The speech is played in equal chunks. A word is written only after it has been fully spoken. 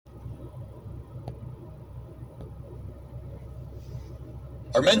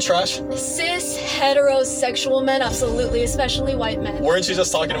Are men trash? Cis, heterosexual men, absolutely, especially white men. Weren't you just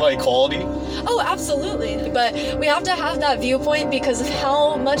talking about equality? Oh, absolutely. But we have to have that viewpoint because of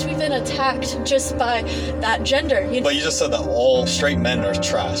how much we've been attacked just by that gender. But you just said that all straight men are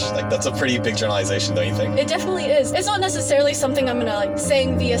trash. Like, that's a pretty big generalization, don't you think? It definitely is. It's not necessarily something I'm gonna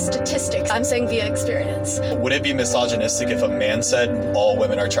saying via statistics. I'm saying via experience. Would it be misogynistic if a man said all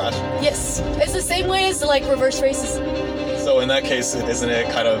women are trash? Yes. It's the same way as reverse racism. So in that case, isn't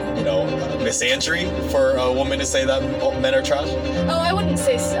it kind of, misandry for a woman to say that men are trash? Oh, I wouldn't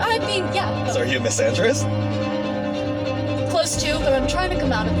say so. I mean, yeah. So are you a misandrist? Close to, but I'm trying to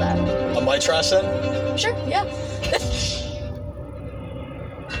come out of that. Am I trash then? Sure, yeah.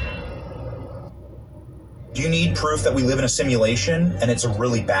 Do you need proof that we live in a simulation and it's a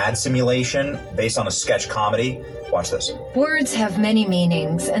really bad simulation based on a sketch comedy? Watch this. Words have many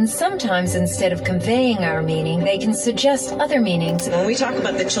meanings, and sometimes instead of conveying our meaning, they can suggest other meanings. When we talk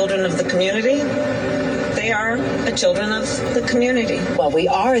about the children of the community, they are the children of the community. Well, we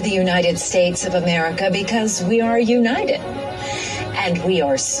are the United States of America because we are united. And we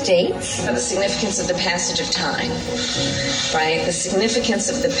are states. The significance of the passage of time, right? The significance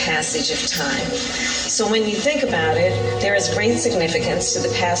of the passage of time. So when you think about it, there is great significance to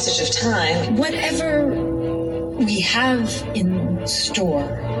the passage of time. Whatever we have in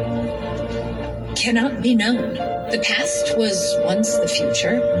store cannot be known. The past was once the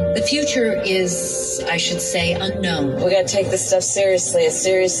future. The future is, I should say, unknown. We got to take this stuff seriously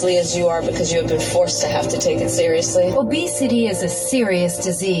as you are, because you have been forced to have to take it seriously. Obesity is a serious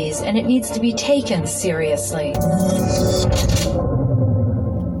disease, and it needs to be taken seriously.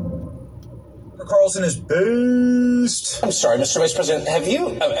 Carlson is boost. I'm sorry, Mr. Vice President, I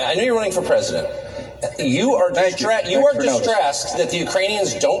know you're running for president. You are distressed that the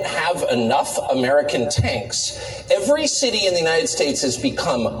Ukrainians don't have enough American tanks. Every city in the United States has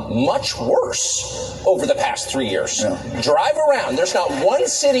become much worse over the past 3 years. Yeah. Drive around. There's not one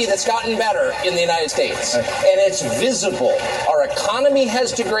city that's gotten better in the United States. And it's visible. Our economy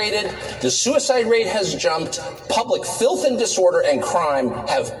has degraded. The suicide rate has jumped. Public filth and disorder and crime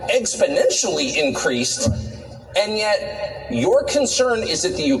have exponentially increased. And yet, your concern is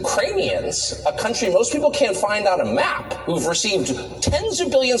that the Ukrainians, a country most people can't find on a map, who've received tens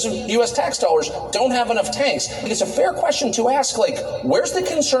of billions of U.S. tax dollars, don't have enough tanks. It's a fair question to ask, where's the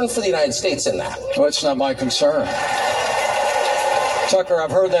concern for the United States in that? Well, it's not my concern. Tucker,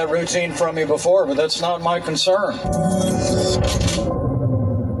 I've heard that routine from you before, but that's not my concern.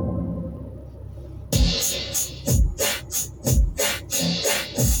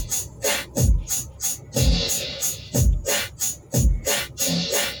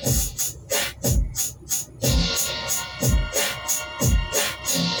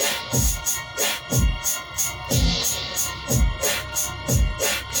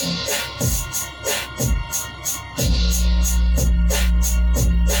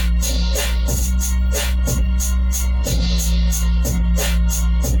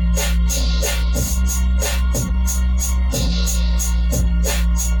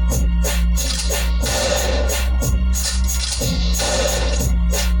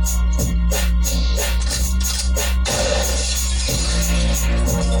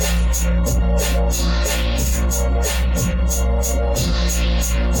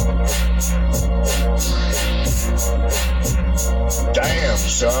 Damn,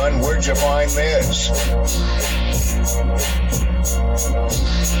 son, where'd you find this?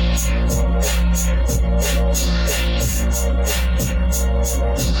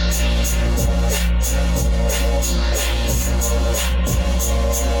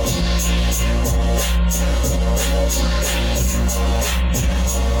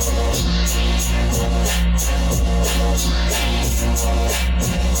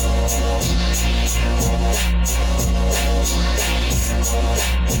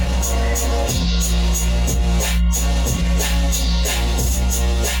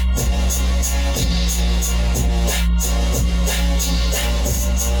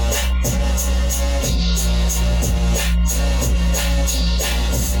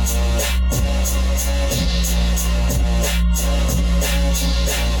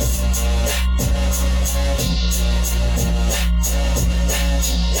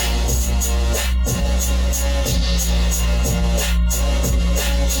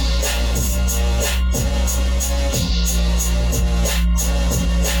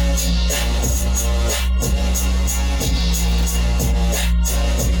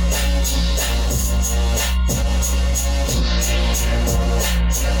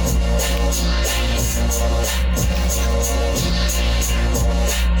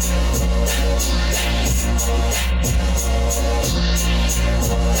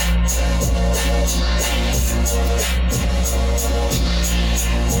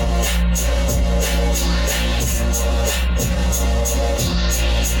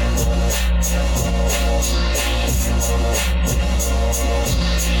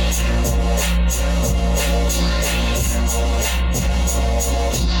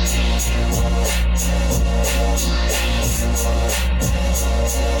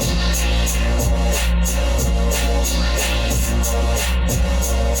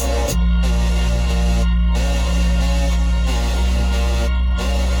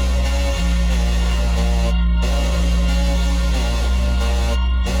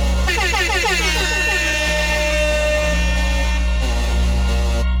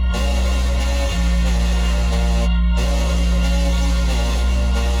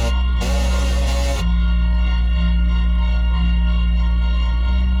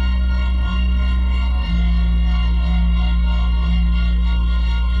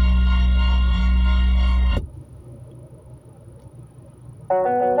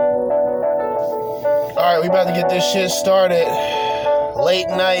 Alright, we about to get this shit started. Late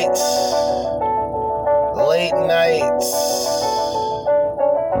nights. Late nights.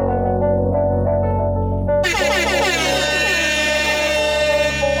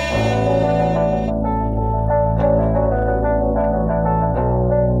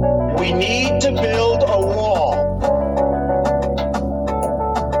 We need to build a wall.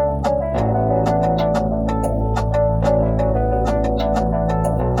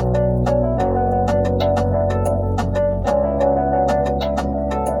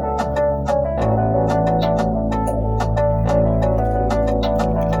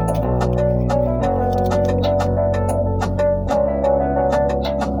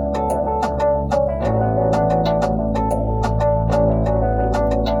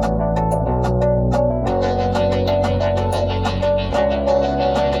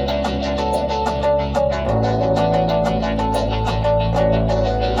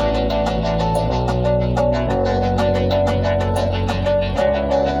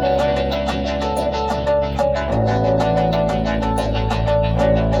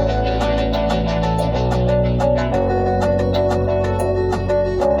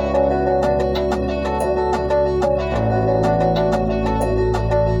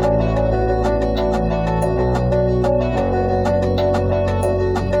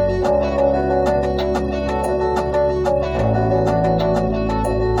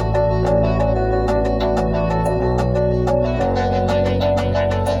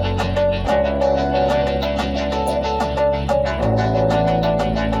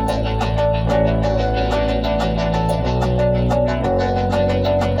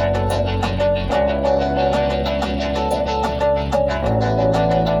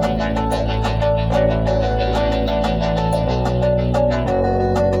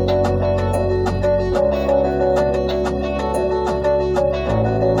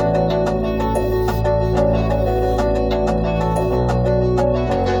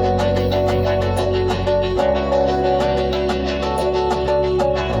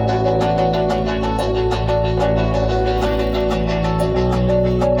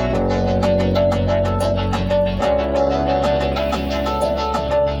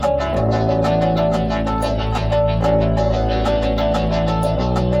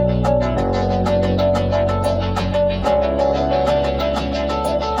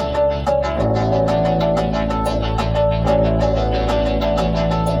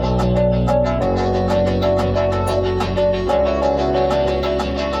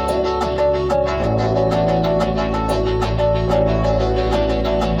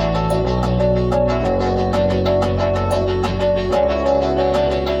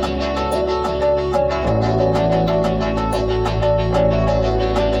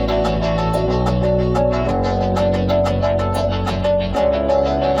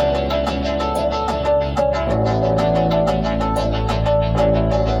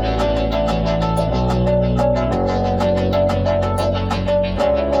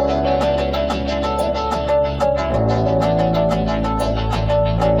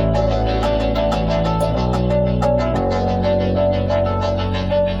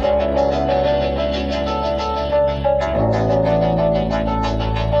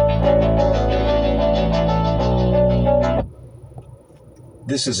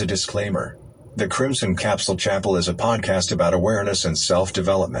 This is a disclaimer. The Crimson Capsule Chapel is a podcast about awareness and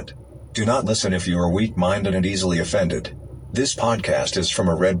self-development. Do not listen if you are weak-minded and easily offended. This podcast is from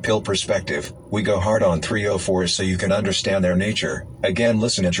a red pill perspective. We go hard on 304s so you can understand their nature. Again,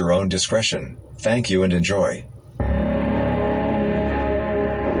 listen at your own discretion. Thank you and enjoy.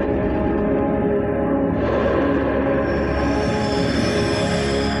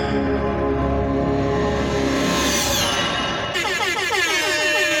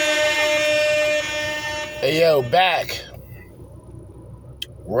 Hey yo, back.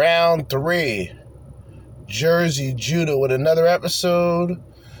 Round 3. Jersey Judah with another episode,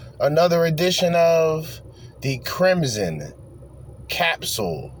 another edition of the Crimson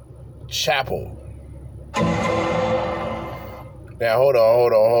Capsule Chapel. Now, hold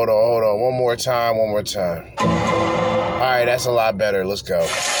on. One more time. All right, that's a lot better. Let's go.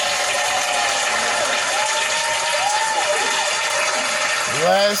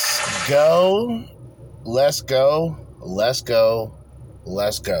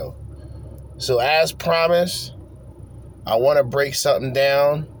 Let's go. So as promised, I want to break something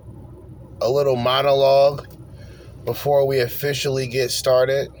down, a little monologue before we officially get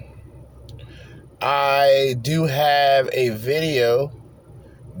started. I do have a video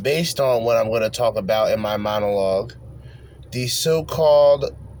based on what I'm going to talk about in my monologue, the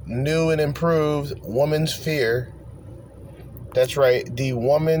so-called new and improved womenSphere. That's right, the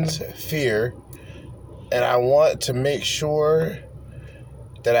womenSphere. And I want to make sure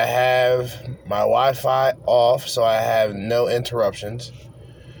that I have my Wi-Fi off so I have no interruptions.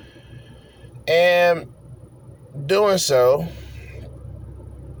 And doing so,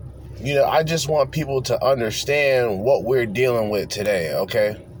 I just want people to understand what we're dealing with today,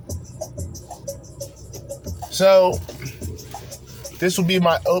 okay? So, this will be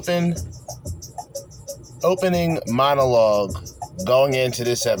my opening monologue going into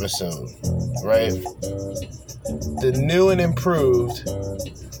this episode, right? The new and improved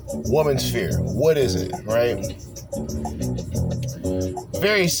womenSphere. What is it, right?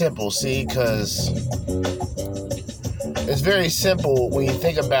 Very simple, see, because it's very simple when you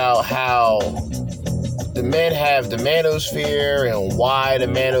think about how the men have the manosphere and why the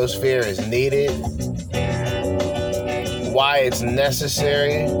manosphere is needed, why it's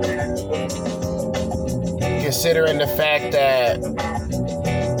necessary, considering the fact that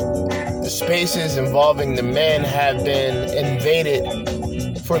the spaces involving the men have been invaded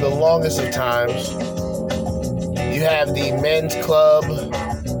for the longest of times. You have the men's club,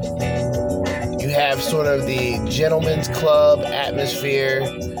 you have sort of the gentleman's club atmosphere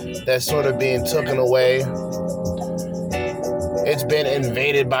that's sort of being taken away. It's been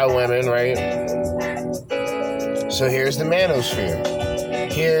invaded by women, right? So here's the manosphere.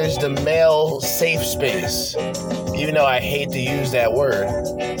 Here's the male safe space, even though I hate to use that word.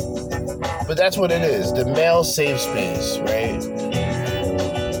 But that's what it is, the male safe space, right?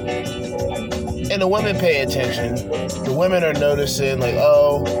 And the women pay attention. The women are noticing, like,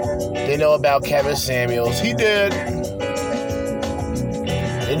 oh, they know about Kevin Samuels. He did.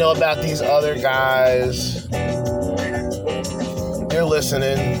 They know about these other guys. They're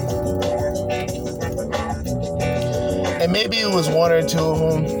listening. And maybe it was 1 or 2 of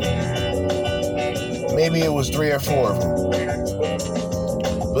them. Maybe it was 3 or 4 of them.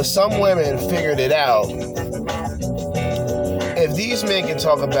 But some women figured it out. If these men can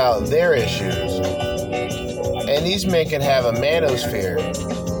talk about their issues, and these men can have a manosphere,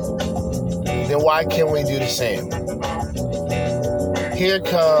 then why can't we do the same? Here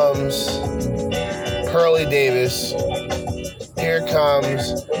comes Pearlie Davis. Here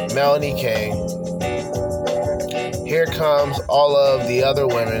comes Melanie Kay. Here comes all of the other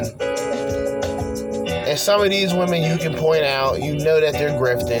women. And some of these women you can point out, you know that they're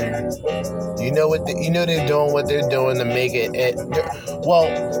grifting. You know they're doing what they're doing to make it. Well,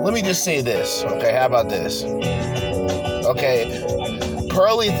 let me just say this. Okay, how about this? Okay,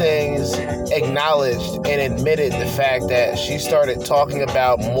 Pearlie Things acknowledged and admitted the fact that she started talking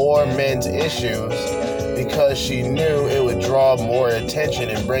about more men's issues because she knew it would draw more attention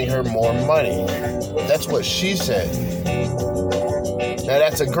and bring her more money. That's what she said. Now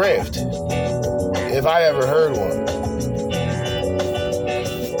that's a grift, if I ever heard one.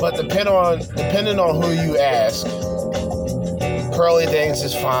 But depending on who you ask, Pearlie Things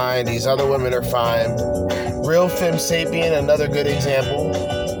is fine. These other women are fine. Real Femme Sapien, another good example.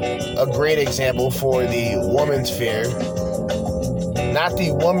 A great example for the womenSphere. Not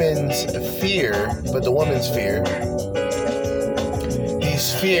the woman's fear, but the womenSphere. The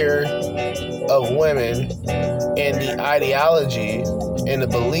sphere of women and the ideology and the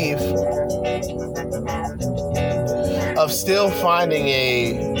belief of still finding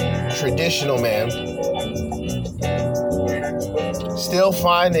a traditional man, still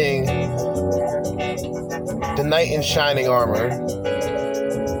finding the knight in shining armor,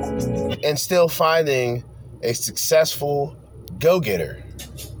 and still finding a successful go-getter.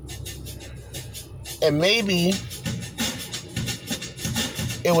 And maybe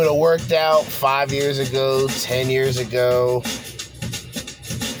it would have worked out 5 years ago, 10 years ago,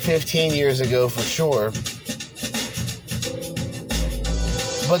 15 years ago for sure.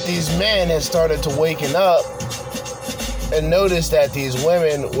 But these men have started to waken up and noticed that these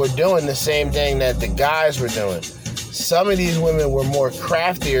women were doing the same thing that the guys were doing. Some of these women were more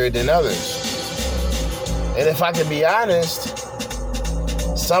craftier than others. And if I can be honest,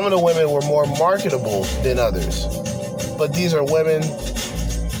 some of the women were more marketable than others. But these are women,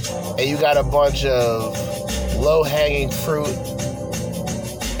 and you got a bunch of low-hanging fruit,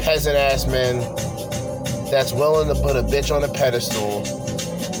 peasant-ass men that's willing to put a bitch on a pedestal,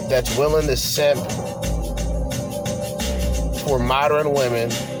 that's willing to simp for modern women,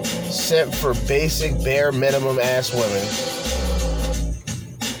 simp for basic bare minimum ass women,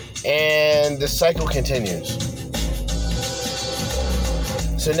 and the cycle continues.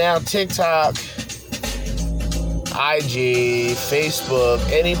 So now TikTok, IG, Facebook,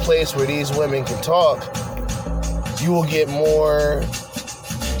 any place where these women can talk, you will get more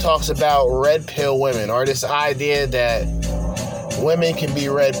talks about red pill women, or this idea that women can be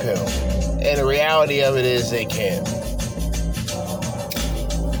red pill. And the reality of it is they can't.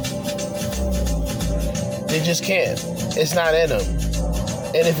 They just can't. It's not in them.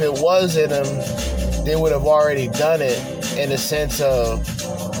 And if it was in them, they would have already done it in the sense of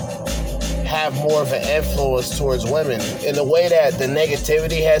have more of an influence towards women. In the way that the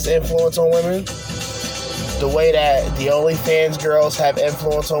negativity has influence on women, the way that the OnlyFans girls have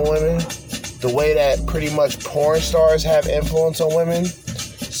influence on women, the way that pretty much porn stars have influence on women,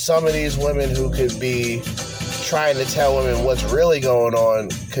 some of these women who could be trying to tell women what's really going on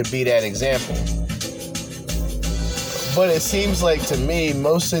could be that example. But it seems like to me,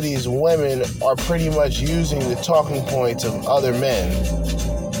 most of these women are pretty much using the talking points of other men.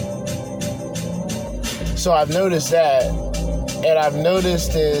 So I've noticed that, and I've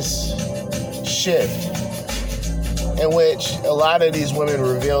noticed this shift in which a lot of these women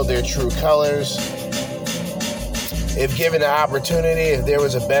reveal their true colors. If given the opportunity, if there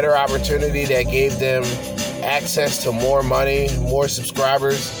was a better opportunity that gave them access to more money, more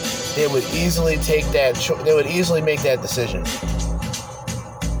subscribers, they would easily take that. They would easily make that decision.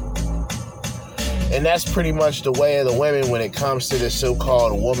 And that's pretty much the way of the women when it comes to this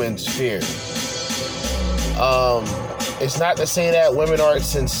so-called womenSphere. It's not to say that women aren't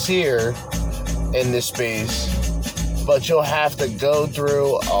sincere in this space, but you'll have to go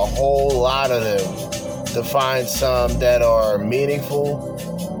through a whole lot of them to find some that are meaningful,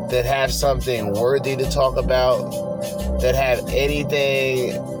 that have something worthy to talk about, that have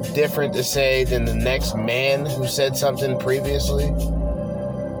anything different to say than the next man who said something previously.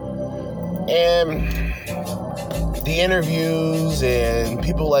 And the interviews and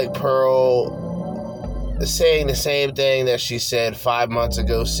people like Pearl saying the same thing that she said 5 months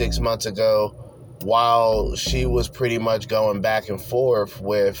ago, 6 months ago, while she was pretty much going back and forth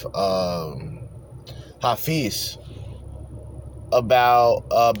with Hafiz about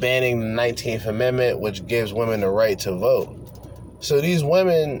banning the 19th Amendment, which gives women the right to vote. So these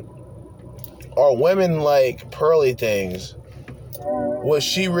women are women like Pearly Things. What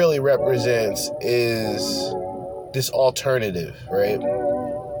she really represents is this alternative, right?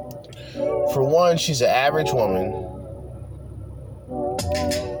 For one, she's an average woman.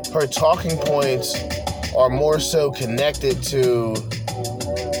 Her talking points are more so connected to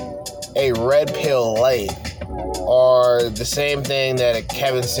a red pill light, or the same thing that a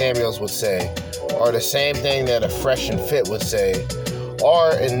Kevin Samuels would say, or the same thing that a Fresh and Fit would say,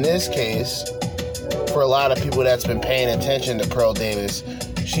 or in this case, for a lot of people that's been paying attention to Pearl Davis,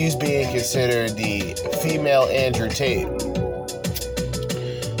 she's being considered the female Andrew Tate.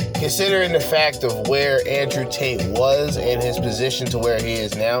 Considering the fact of where Andrew Tate was and his position to where he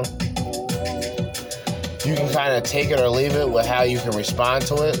is now, you can kind of take it or leave it with how you can respond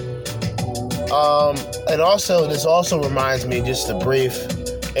to it. And also, this also reminds me, just a brief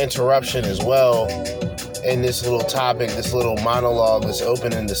interruption as well, in this little topic, this little monologue, this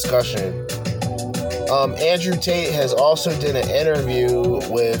opening discussion. Andrew Tate has also done an interview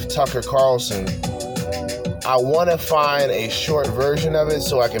with Tucker Carlson. I want to find a short version of it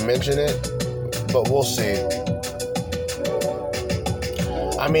so I can mention it, but we'll see.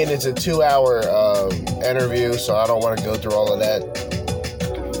 I mean, it's a 2-hour interview, so I don't want to go through all of that.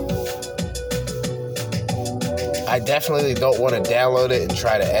 I definitely don't want to download it and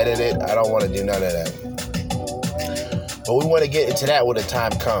try to edit it. I don't want to do none of that. But we want to get into that when the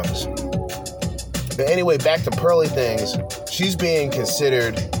time comes. But anyway, back to Pearly Things. She's being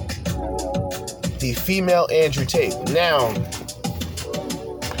considered the female Andrew Tate. Now,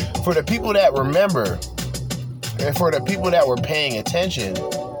 for the people that remember, and for the people that were paying attention,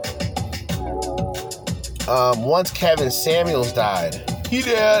 once Kevin Samuels died,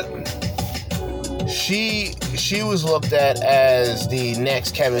 she was looked at as the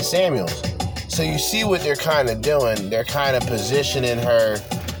next Kevin Samuels. So you see what they're kind of doing. They're kind of positioning her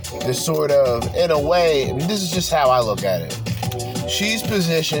to sort of, in a way, and this is just how I look at it. She's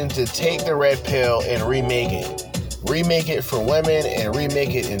positioned to take the red pill and remake it. Remake it for women and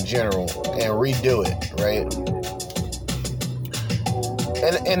remake it in general and redo it, right?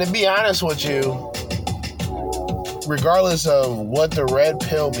 And to be honest with you, regardless of what the red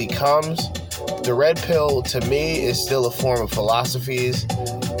pill becomes, the red pill to me is still a form of philosophies,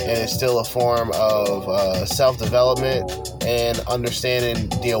 and it's still a form of self-development and understanding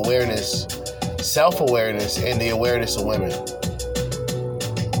the awareness, self-awareness, and the awareness of women.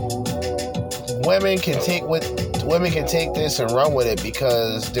 Women can take this and run with it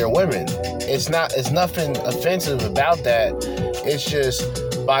because they're women. It's nothing offensive about that. It's just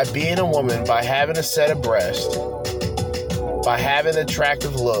by being a woman, by having a set of breasts, by having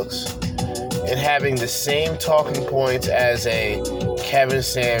attractive looks, and having the same talking points as a Kevin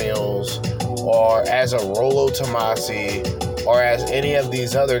Samuels or as a Rollo Tomasi or as any of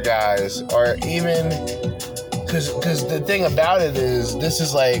these other guys, or even because the thing about it is, this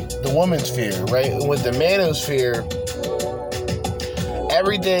is like the womenSphere, right? And with the manosphere,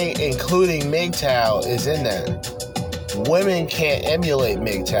 everything, including MGTOW, is in that. Women can't emulate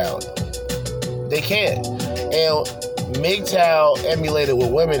MGTOW. They can't. And MGTOW emulated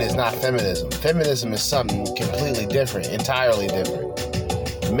with women is not feminism. Feminism is something completely different, entirely different.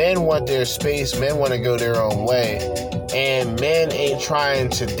 Men want their space, men want to go their own way, and men ain't trying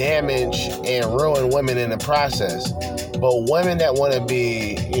to damage and ruin women in the process. But women that want to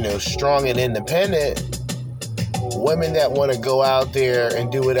be, strong and independent, women that want to go out there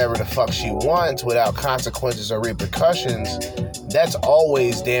and do whatever the fuck she wants without consequences or repercussions, that's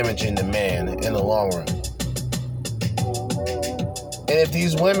always damaging the man in the long run. And if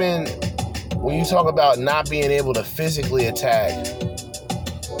these women, when you talk about not being able to physically attack,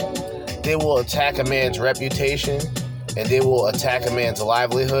 they will attack a man's reputation and they will attack a man's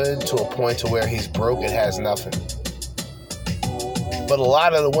livelihood to a point to where he's broke and has nothing. But a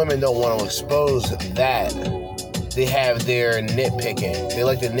lot of the women don't want to expose that. They have their nitpicking. They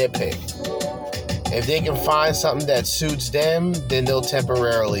like to nitpick. If they can find something that suits them, then they'll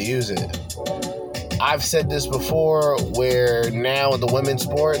temporarily use it. I've said this before, where now in the women's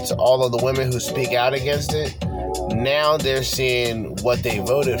sports, all of the women who speak out against it, now they're seeing what they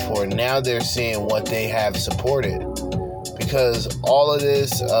voted for. Now they're seeing what they have supported. Because all of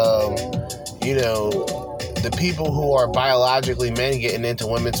this, the people who are biologically men getting into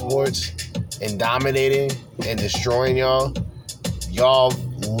women's sports and dominating and destroying y'all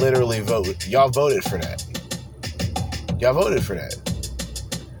literally voted. Y'all voted for that. Y'all voted for that.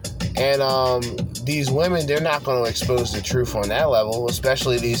 And these women, they're not going to expose the truth on that level,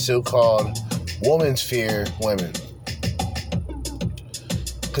 especially these so-called womenSphere women.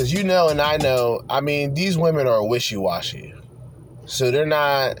 Because and I know, these women are wishy-washy. So they're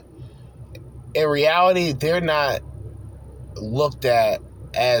not, in reality, they're not looked at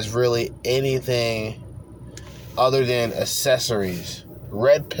as really anything other than accessories.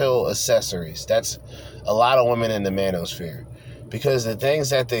 Red pill accessories. That's a lot of women in the manosphere. Because the things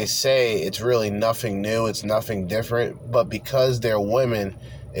that they say, it's really nothing new, it's nothing different, but because they're women,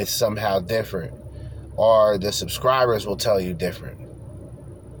 it's somehow different. Or the subscribers will tell you different.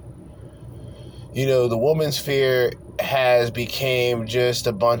 The womenSphere has became just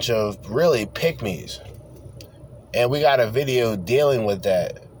a bunch of really pick-me's. And we got a video dealing with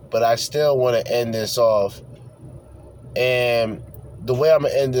that. But I still want to end this off. And the way I'm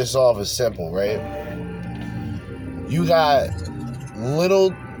going to end this off is simple, right? You got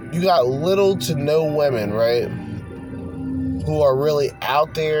little to no women, right, who are really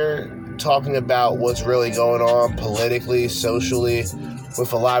out there talking about what's really going on politically, socially,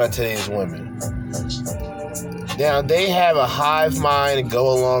 with a lot of today's women. Now, they have a hive mind,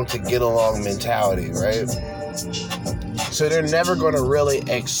 go along to get along mentality, right? So they're never going to really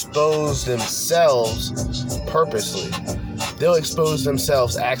expose themselves purposely. They'll expose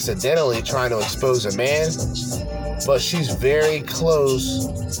themselves accidentally trying to expose a man, but she's very close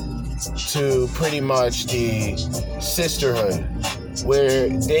to pretty much the sisterhood, where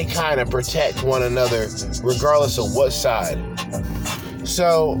they kind of protect one another regardless of what side.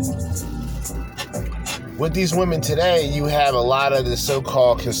 So with these women today, you have a lot of the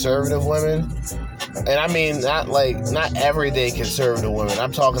so-called conservative women. And I mean, not everyday conservative women.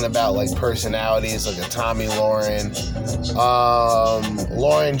 I'm talking about like personalities like a Tommy Lauren,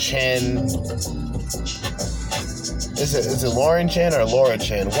 Lauren Chen. Is it Lauren Chen or Laura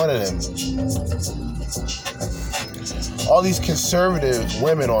Chen? One of them. All these conservative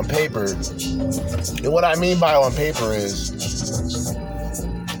women on paper. And what I mean by on paper is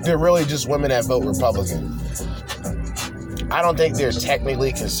They're really just women that vote Republican. I don't think they're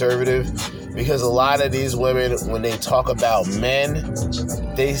technically conservative because a lot of these women, when they talk about men,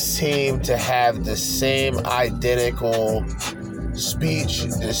 they seem to have the same identical speech,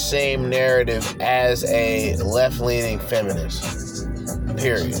 the same narrative as a left-leaning feminist.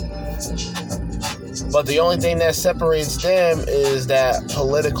 Period. But the only thing that separates them is that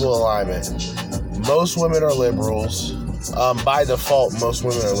political alignment. Most women are liberals. By default, most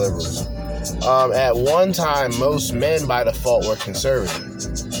women are liberals. At one time, most men by default were conservative.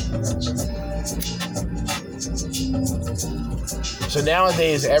 So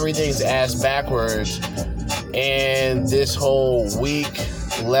nowadays, everything's ass backwards, and this whole weak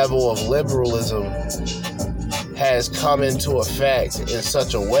level of liberalism has come into effect in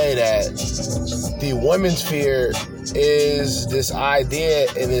such a way that the womenSphere is this idea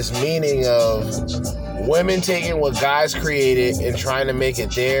and this meaning of women taking what guys created and trying to make it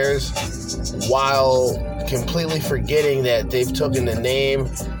theirs while completely forgetting that they've taken the name,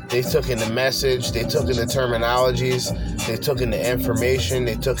 they've taken the message, they've taken the terminologies, they've taken the information,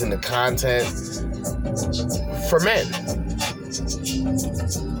 they've taken the content for men.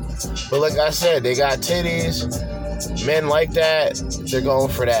 But like I said, they got titties. Men like that, they're going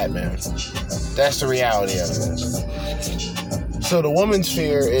for that, man. That's the reality of it. So the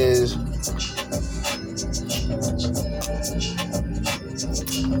womenSphere is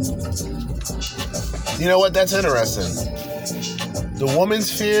you know what? That's interesting. The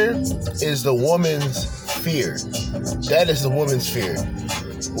womenSphere is the woman's fear. That is the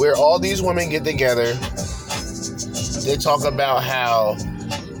womenSphere. Where all these women get together, they talk about how,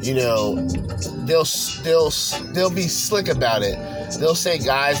 you know, they'll be slick about it. They'll say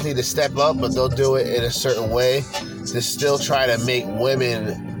guys need to step up, but they'll do it in a certain way to still try to make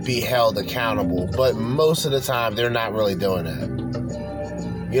women be held accountable. But most of the time, they're not really doing that.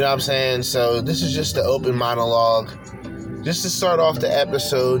 You know what I'm saying? So this is just the open monologue, just to start off the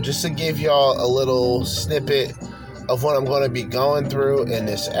episode, just to give y'all a little snippet of what I'm going to be going through in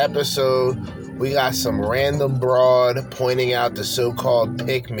this episode. We got some random broad pointing out the so-called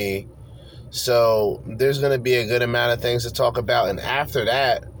pick-me. So there's going to be a good amount of things to talk about. And after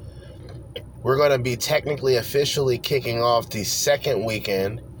that, we're going to be technically officially kicking off the second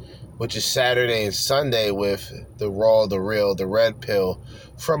weekend, which is Saturday and Sunday, with the raw, the real, the red pill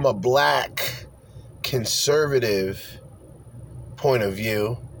from a black conservative point of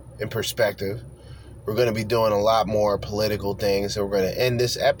view and perspective. We're going to be doing a lot more political things, and we're going to end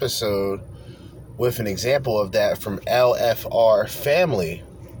this episode with an example of that from LFR Family.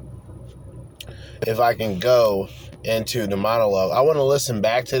 If I can go into the monologue, I want to listen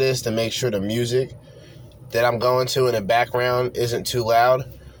back to this to make sure the music that I'm going to in the background isn't too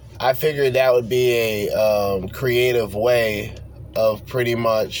loud. I figured that would be a creative way of pretty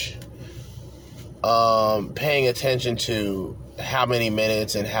much paying attention to how many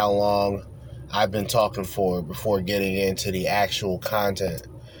minutes and how long I've been talking for before getting into the actual content.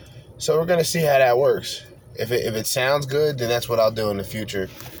 So we're going to see how that works. If it sounds good, then that's what I'll do in the future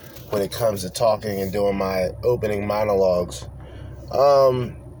when it comes to talking and doing my opening monologues.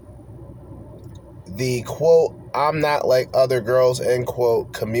 The quote, "I'm not like other girls," end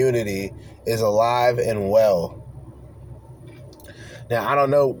quote, community is alive and well. Now, I don't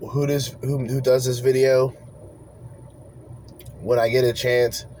know who does this video. When I get a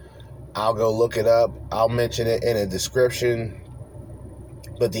chance, I'll go look it up. I'll mention it in a description.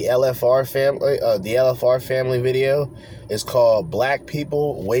 But the LFR family video is called "Black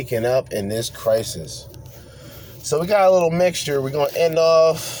People Waking Up in This Crisis." So we got a little mixture. We're going to end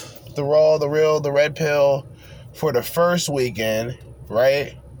off the raw, the real, the red pill for the first weekend,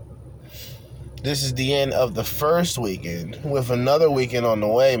 right? This is the end of the first weekend with another weekend on the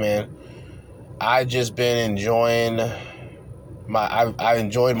way, man. I just been enjoying I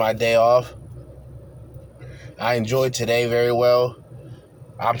enjoyed my day off. I enjoyed today very well.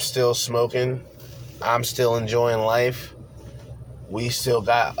 I'm still smoking. I'm still enjoying life. We still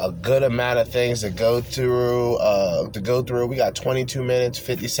got a good amount of things to go through. We got 22 minutes,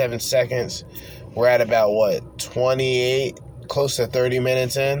 57 seconds. We're at about, 28, close to 30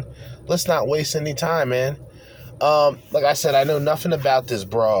 minutes in. Let's not waste any time, man. Like I said, I know nothing about this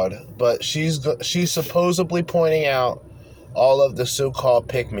broad, but she's supposedly pointing out all of the so-called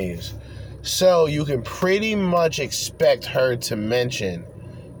pick-me's. So you can pretty much expect her to mention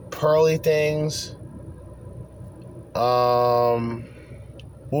pearly things. What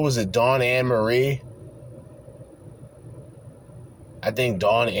was it? Dawn Anne Marie? I think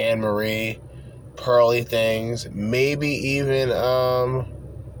Dawn Anne Marie, pearly things. Maybe even,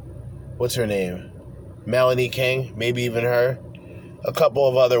 what's her name? Melanie King. Maybe even her. a couple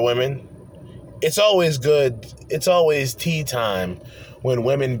of other women. It's always good. It's always tea time when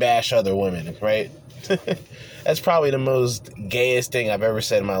women bash other women, right? That's probably the most gayest thing I've ever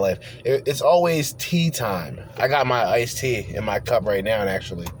said in my life. It's always tea time. I got my iced tea in my cup right now,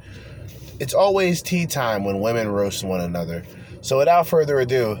 actually. It's always tea time when women roast one another. So without further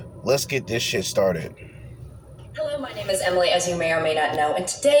ado, let's get this shit started. Hello, my name is Emily, as you may or may not know, and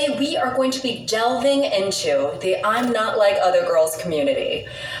today we are going to be delving into the I'm Not Like Other Girls community.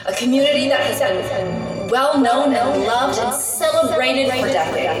 A community that has been well known and loved and celebrated for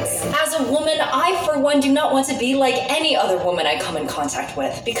decades. As a woman, I, for one, do not want to be like any other woman I come in contact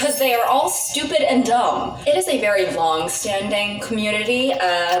with, because they are all stupid and dumb. It is a very long-standing community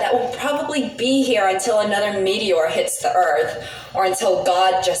that will probably be here until another meteor hits the earth, or until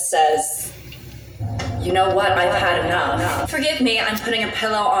God just says, you know what, I've had enough. Forgive me, I'm putting a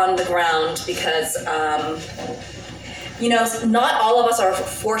pillow on the ground because, not all of us are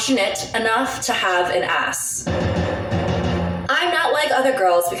fortunate enough to have an ass. I'm not like other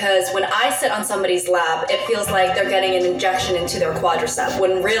girls because when I sit on somebody's lap, it feels like they're getting an injection into their quadricep,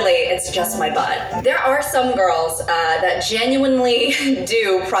 when really it's just my butt. There are some girls that genuinely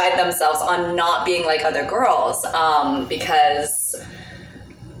do pride themselves on not being like other girls, because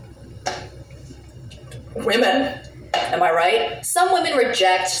women, am I right? Some women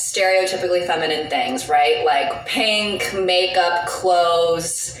reject stereotypically feminine things, right? Like pink, makeup,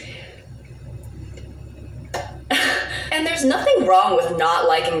 clothes. And there's nothing wrong with not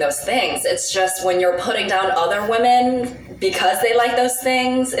liking those things. It's just when you're putting down other women because they like those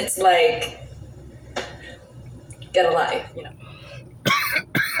things, it's like, get a life, you know.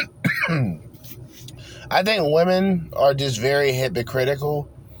 I think women are just very hypocritical.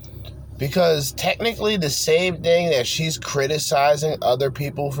 Because technically the same thing that she's criticizing other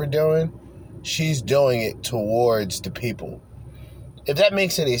people for doing, she's doing it towards the people. If that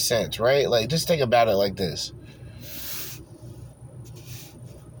makes any sense, right? Like, just think about it like this.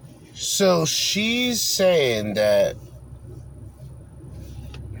 So she's saying that,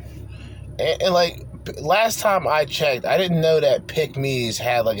 and like, last time I checked, I didn't know that pick-me's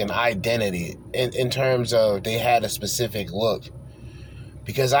had like an identity in terms of they had a specific look.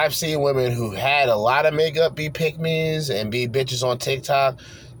 Because I've seen women who had a lot of makeup be pick-me's and be bitches on TikTok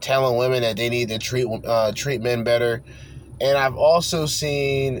telling women that they need to treat men better. And I've also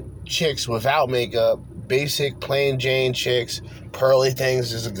seen chicks without makeup, basic plain Jane chicks, Pearly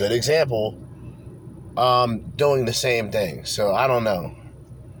Things is a good example, doing the same thing. So I don't know.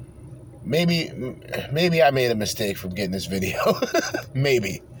 Maybe I made a mistake from getting this video.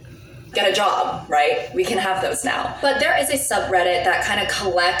 Maybe. Get a job, right? We can have those now. But there is a subreddit that kind of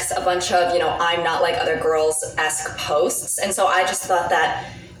collects a bunch of, I'm not like other girls-esque posts. And so I just thought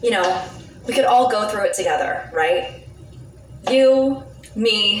that, we could all go through it together, right? You,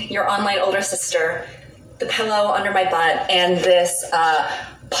 me, your online older sister, the pillow under my butt, and this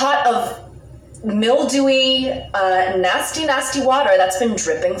pot of mildewy, nasty, nasty water that's been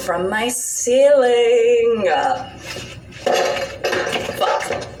dripping from my ceiling.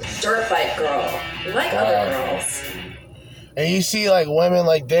 Fuck. Dirt bike girl, like other girls. And you see, like, women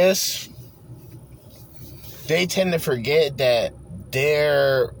like this, they tend to forget that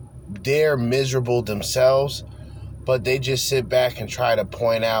they're miserable themselves, but they just sit back and try to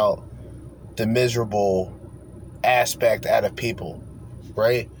point out the miserable aspect out of people,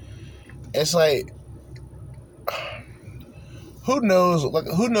 right? It's like, who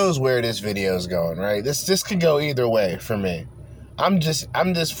knows where this video is going, right? This could go either way for me. I'm just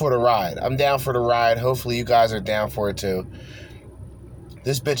for the ride. I'm down for the ride. Hopefully you guys are down for it too.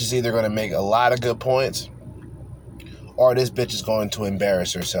 This bitch is either going to make a lot of good points, or this bitch is going to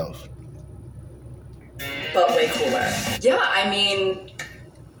embarrass herself. But way cooler. Yeah, I mean,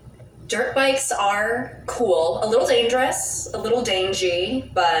 dirt bikes are cool. A little dangerous, a little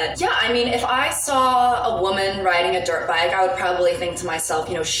dangy, but yeah, I mean, if I saw a woman riding a dirt bike, I would probably think to myself,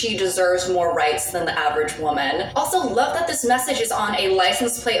 she deserves more rights than the average woman. Also, love that this message is on a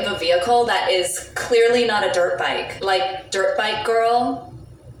license plate of a vehicle that is clearly not a dirt bike. Like, dirt bike girl.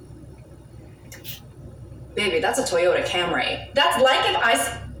 Baby, that's a Toyota Camry. That's like if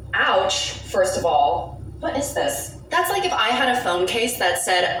ouch, first of all. What is this? That's like if I had a phone case that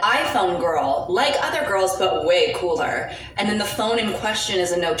said, iPhone girl, like other girls, but way cooler. And then the phone in question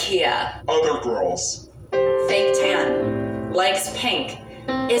is a Nokia. Other girls. Fake tan. Likes pink.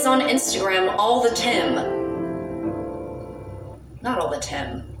 Is on Instagram all the Tim. Not all the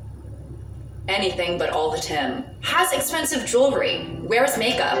Tim. Anything but all the Tim. Has expensive jewelry. Wears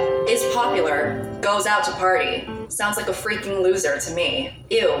makeup. Is popular. Goes out to party. Sounds like a freaking loser to me.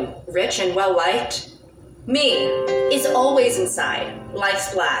 Ew. Rich and well-liked. Me is always inside,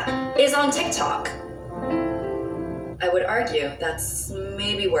 likes black, is on TikTok. I would argue that's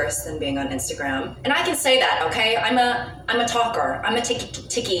maybe worse than being on Instagram. And I can say that, okay? I'm a talker. I'm a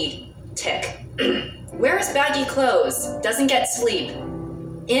ticky tick. Wears baggy clothes, doesn't get sleep.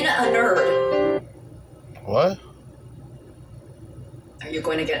 In a nerd. What? Are you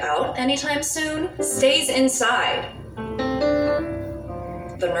going to get out anytime soon? Stays inside.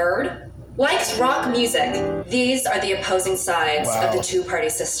 The nerd likes rock music. These are the opposing sides of the two-party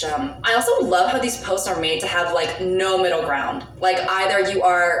system. I also love how these posts are made to have like no middle ground. Like either you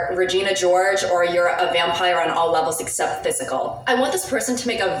are Regina George or you're a vampire on all levels except physical. I want this person to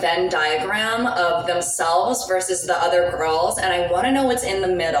make a Venn diagram of themselves versus the other girls, and I want to know what's in the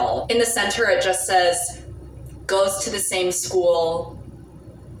middle. In the center, it just says, goes to the same school,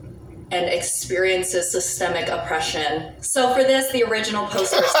 and experiences systemic oppression. So for this, the original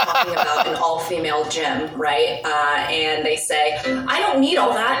poster is talking about an all-female gym, right? And they say, I don't need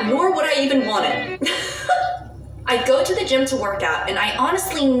all that, nor would I even want it. I go to the gym to work out, and I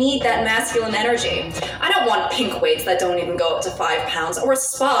honestly need that masculine energy. I don't want pink weights that don't even go up to 5 pounds, or a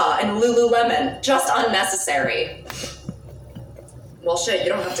spa and Lululemon. Just unnecessary. Well, shit, you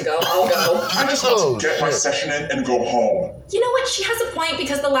don't have to go. I'll go. I just want to get my session in and go home. You know what? She has a point,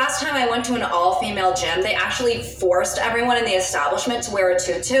 because the last time I went to an all-female gym, they actually forced everyone in the establishment to wear a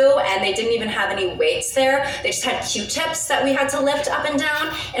tutu, and they didn't even have any weights there. They just had Q-tips that we had to lift up and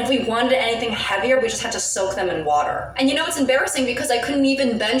down, and if we wanted anything heavier, we just had to soak them in water. And you know, it's embarrassing because I couldn't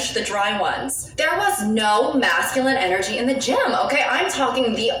even bench the dry ones. There was no masculine energy in the gym, okay? I'm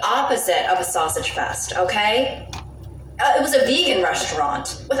talking the opposite of a sausage fest, okay? It was a vegan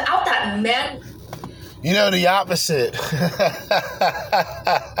restaurant. Without that man... You know, the opposite.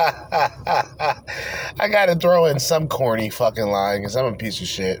 I gotta throw in some corny fucking line because I'm a piece of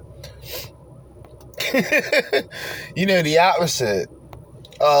shit. You know, the opposite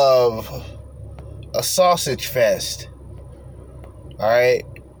of a sausage fest. Alright?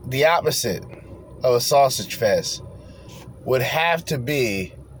 The opposite of a sausage fest would have to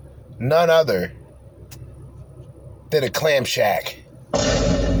be none other than a clam shack.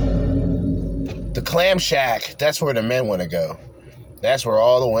 The clam shack, that's where the men want to go. That's where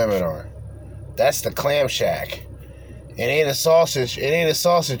all the women are. That's the clam shack. It ain't a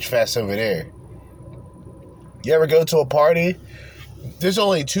sausage fest over there. You ever go to a party? There's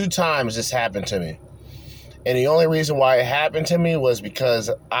only 2 times this happened to me. And the only reason why it happened to me was because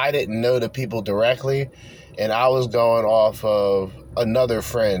I didn't know the people directly, and I was going off of another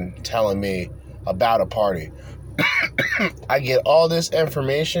friend telling me about a party. I get all this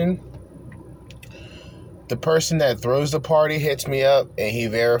information. The person that throws the party hits me up and he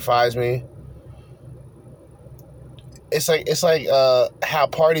verifies me. It's like how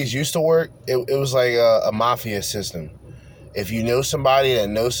parties used to work. It was like a mafia system. If you know somebody that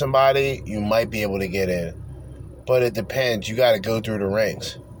knows somebody, you might be able to get in. But it depends. You got to go through the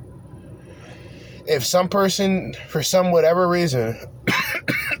ranks. If some person, for some whatever reason,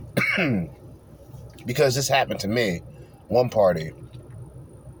 because this happened to me, one party.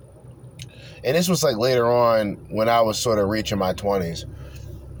 And this was like later on when I was sort of reaching my 20s.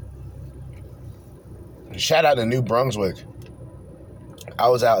 Shout out to New Brunswick. I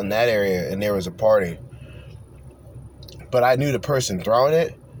was out in that area and there was a party. But I knew the person throwing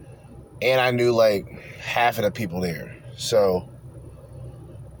it, and I knew like half of the people there. So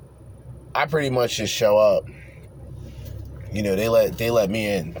I pretty much just show up. You know, they let me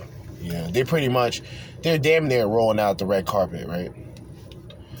in. You know, they're damn near rolling out the red carpet, right?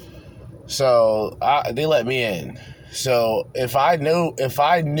 So they let me in. So if I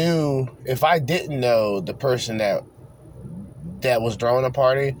didn't know the person that was throwing a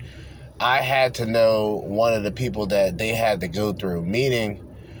party, I had to know one of the people that they had to go through. Meaning,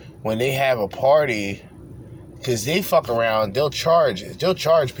 when they have a party, because they fuck around, they'll charge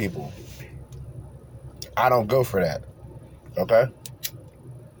people. I don't go for that. Okay?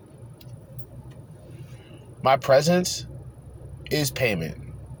 My presence is payment.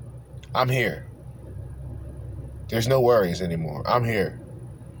 I'm here. There's no worries anymore. I'm here.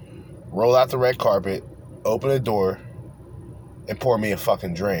 Roll out the red carpet, open the door, and pour me a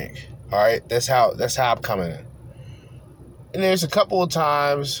fucking drink. All right? That's how I'm coming in. And there's a couple of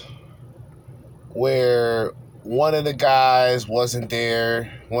times where one of the guys wasn't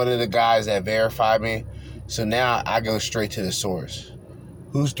there, one of the guys that verified me. So now I go straight to the source.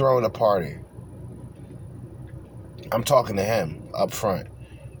 Who's throwing a party? I'm talking to him up front.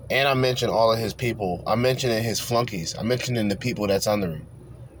 And I mentioned all of his people. I'm mentioning his flunkies. I'm mentioning the people that's under him.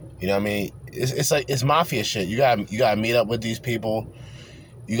 You know what I mean? It's like, it's mafia shit. You gotta meet up with these people.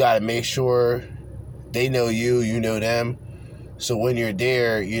 You gotta make sure They know you, you know them. So when you're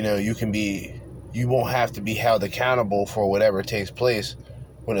there, you won't have to be held accountable for whatever takes place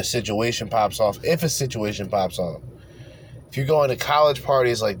when a situation pops off, if a situation pops off. If you're going to college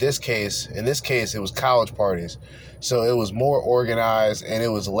parties like this case, in this case, it was college parties. So it was more organized and it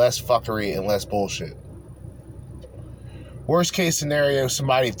was less fuckery and less bullshit. Worst case scenario,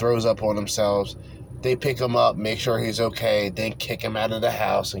 somebody throws up on themselves. They pick him up, make sure he's okay, then kick him out of the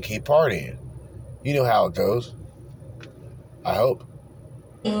house and keep partying. You know how it goes. I hope.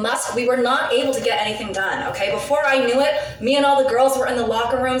 We were not able to get anything done, okay? Before I knew it, me and all the girls were in the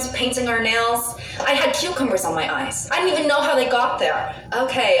locker rooms painting our nails. I had cucumbers on my eyes. I didn't even know how they got there.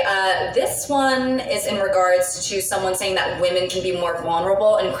 Okay, this one is in regards to someone saying that women can be more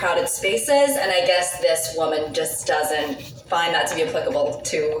vulnerable in crowded spaces, and I guess this woman just doesn't find that to be applicable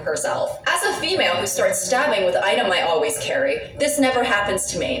to herself. As a female who starts stabbing with the item I always carry, this never happens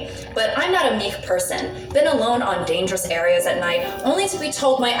to me. But I'm not a meek person. Been alone on dangerous areas at night, only to be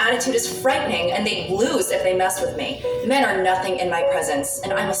told my attitude is frightening and they'd lose if they mess with me. Men are nothing in my presence,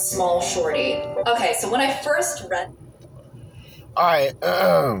 and I'm a small shorty. Okay, so when I first read... Alright,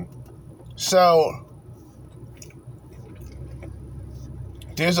 so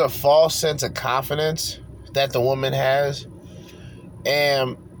there's a false sense of confidence that the woman has,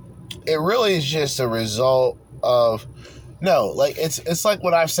 and it really is just a result of it's like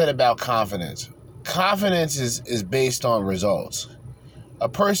what I've said about confidence. Confidence is based on results. A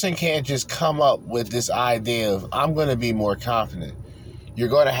person can't just come up with this idea of, I'm going to be more confident. You're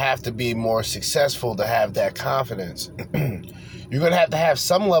going to have to be more successful to have that confidence. You're going to have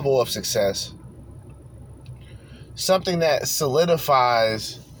some level of success, something that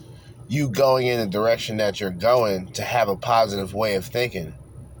solidifies you going in the direction that you're going to have a positive way of thinking.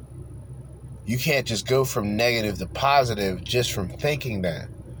 You can't just go from negative to positive just from thinking that.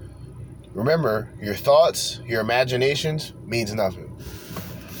 Remember, your thoughts, your imaginations means nothing.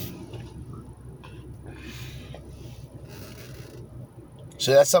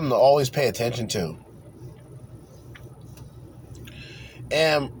 So that's something to always pay attention to.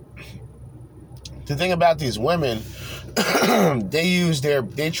 And the thing about these women,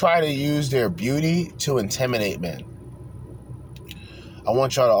 they try to use their beauty to intimidate men. I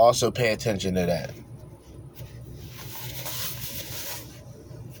want y'all to also pay attention to that.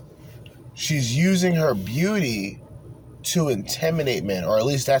 She's using her beauty to intimidate men, or at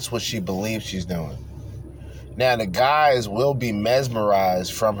least that's what she believes she's doing. Now, the guys will be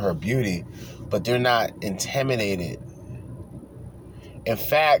mesmerized from her beauty, but they're not intimidated. In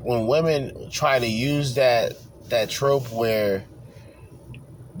fact, when women try to use that trope where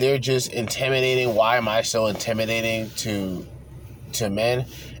they're just intimidating, why am I so intimidating to men?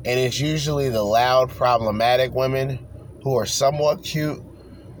 And it's usually the loud, problematic women who are somewhat cute.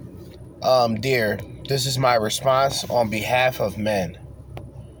 Dear, this is my response on behalf of men.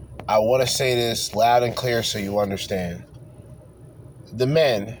 I want to say this loud and clear so you understand. The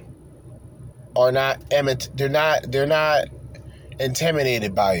men are not they're not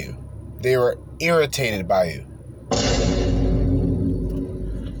intimidated by you. They are irritated by you.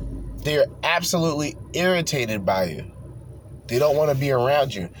 They are absolutely irritated by you. They don't want to be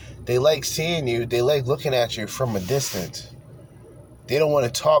around you. They like seeing you. They like looking at you from a distance. They don't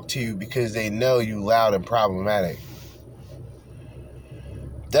want to talk to you because they know you loud and problematic.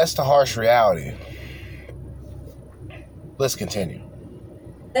 That's the harsh reality. Let's continue.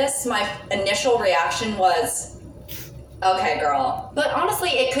 My initial reaction was, okay, girl. But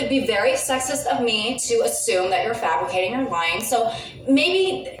honestly, it could be very sexist of me to assume that you're fabricating or lying. So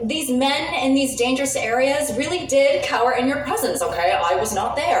maybe these men in these dangerous areas really did cower in your presence, okay? I was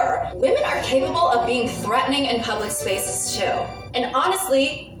not there. Women are capable of being threatening in public spaces too. And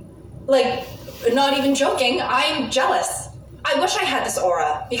honestly, not even joking, I'm jealous. I wish I had this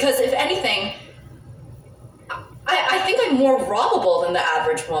aura, because if anything, I think I'm more robbable than the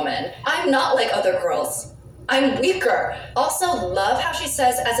average woman. I'm not like other girls. I'm weaker. Also, love how she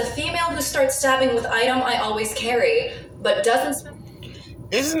says, as a female who starts stabbing with item I always carry, but doesn't...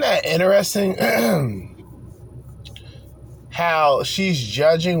 Isn't that interesting? How she's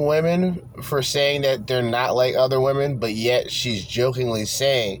judging women for saying that they're not like other women, but yet she's jokingly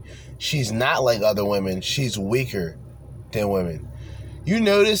saying she's not like other women. She's weaker than women. You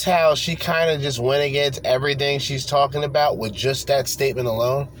notice how she kind of just went against everything she's talking about with just that statement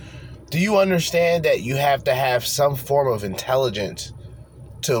alone? Do you understand that you have to have some form of intelligence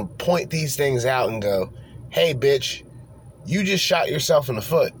to point these things out and go, hey, bitch, you just shot yourself in the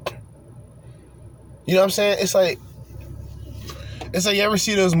foot? You know what I'm saying? It's like you ever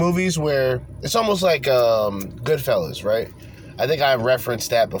see those movies where it's almost like Goodfellas, right? I think I referenced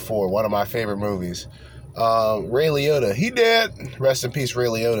that before. One of my favorite movies. Ray Liotta, he dead. Rest in peace, Ray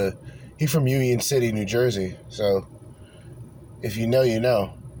Liotta. He from Union City, New Jersey. So, if you know, you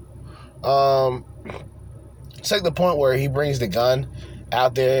know. It's like the point where he brings the gun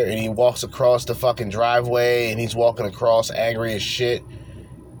out there and he walks across the fucking driveway and he's walking across angry as shit.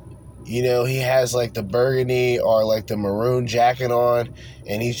 You know, he has like the burgundy or like the maroon jacket on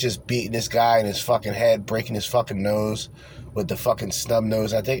and he's just beating this guy in his fucking head, breaking his fucking nose with the fucking snub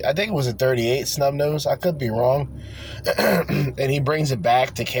nose. I think it was a 38 snub nose. I could be wrong. And he brings it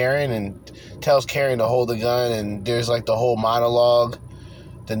back to Karen and tells Karen to hold the gun, and there's like the whole monologue,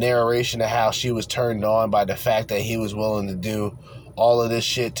 the narration of how she was turned on by the fact that he was willing to do all of this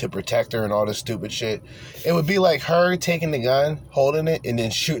shit to protect her and all this stupid shit. It would be like her taking the gun, holding it, and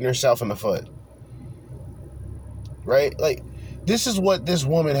then shooting herself in the foot. Right? Like, this is what this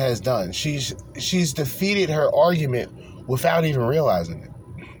woman has done. She's defeated her argument without even realizing it.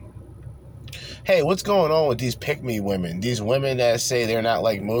 Hey, what's going on with these pick-me women? These women that say they're not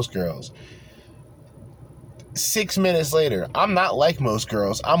like most girls. 6 minutes later, I'm not like most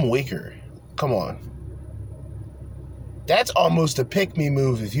girls. I'm weaker. Come on. That's almost a pick-me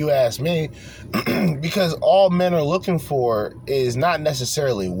move if you ask me. Because all men are looking for is not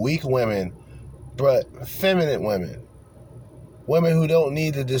necessarily weak women, but feminine women. Women who don't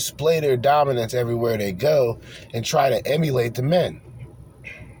need to display their dominance everywhere they go and try to emulate the men.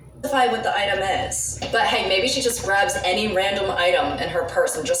 What the item is. But hey, maybe she just grabs any random item in her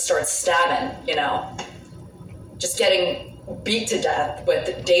purse and just starts stabbing, you know? Just getting beat to death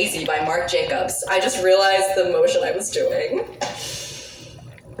with Daisy by Marc Jacobs. I just realized the motion I was doing.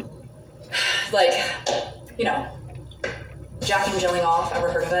 Like, you know, Jackie Gyllenhaal,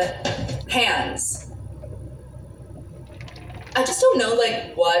 ever heard of it? Hands. I just don't know,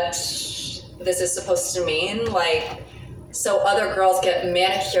 like, what this is supposed to mean. Like, so other girls get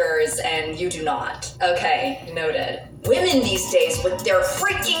manicures and you do not. Okay, noted. Women these days with their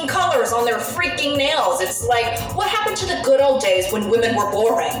freaking colors on their freaking nails. It's like, what happened to the good old days when women were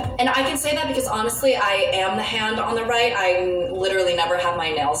boring? And I can say that because honestly, I am the hand on the right. I literally never have my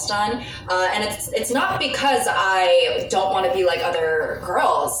nails done. And it's not because I don't want to be like other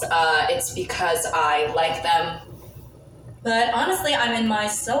girls. It's because I like them. But honestly, I'm in my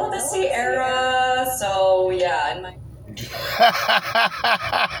celibacy era, so yeah. In my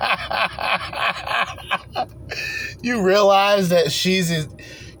You realize that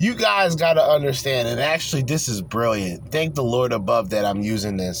you guys got to understand, and actually this is brilliant. Thank the Lord above that I'm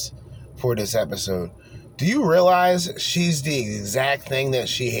using this for this episode. Do you realize she's the exact thing that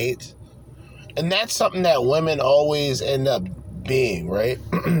she hates? And that's something that women always end up being, right?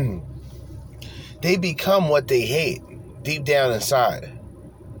 They become what they hate deep down inside.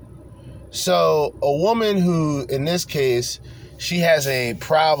 So a woman who, in this case, she has a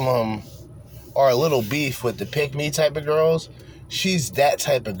problem or a little beef with the pick-me type of girls, she's that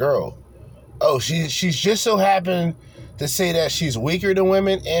type of girl. Oh, she's just so happened to say that she's weaker than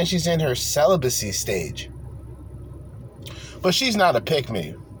women and she's in her celibacy stage. But she's not a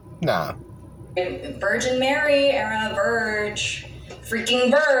pick-me. Nah. Virgin Mary era, Verge. Freaking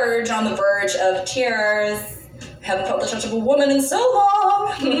Verge, on the verge of tears. Haven't felt the touch of a woman in so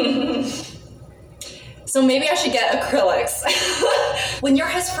long. So maybe I should get acrylics. When you're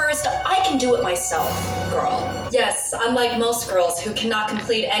his first, I can do it myself, girl. Yes, unlike most girls who cannot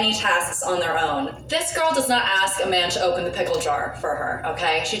complete any tasks on their own. This girl does not ask a man to open the pickle jar for her,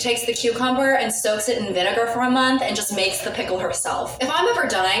 okay? She takes the cucumber and soaks it in vinegar for a month and just makes the pickle herself. If I'm ever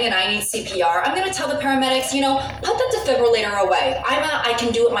dying and I need CPR, I'm gonna tell the paramedics, you know, put the defibrillator away. I'm a I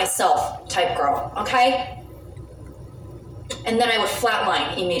can do it myself type girl, okay? And then I would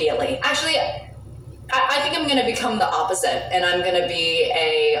flatline immediately. Actually, I think I'm going to become the opposite, and I'm going to be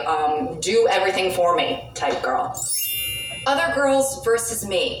a do everything for me type girl. Other girls versus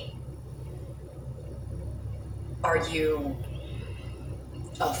me. Are you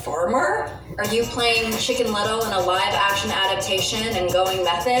a farmer? Are you playing Chicken Little in a live-action adaptation and going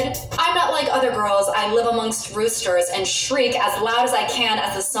method? I'm not like other girls. I live amongst roosters and shriek as loud as I can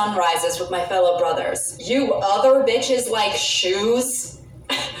as the sun rises with my fellow brothers. You other bitches like shoes?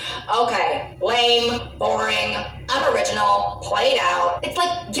 Okay, lame, boring, unoriginal, played out. It's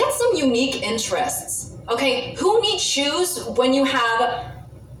like, get some unique interests. Okay, who needs shoes when you have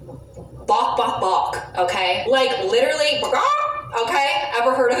bok, bok, bok, okay? Like, literally, okay,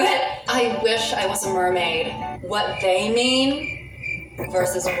 ever heard of it? I wish I was a mermaid. What they mean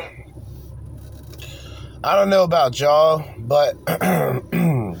versus what... I don't know about y'all, but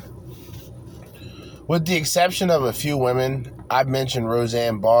with the exception of a few women, I've mentioned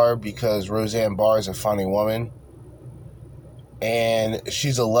Roseanne Barr because Roseanne Barr is a funny woman. and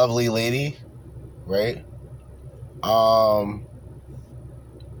she's a lovely lady, right? And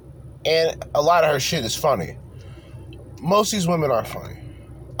a lot of her shit is funny. Most of these women are funny.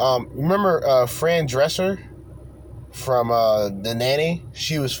 Remember Fran Drescher from The Nanny?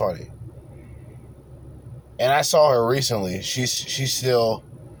 She was funny. And I saw her recently. She's still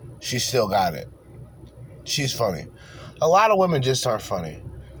got it. She's funny. A lot of women just aren't funny.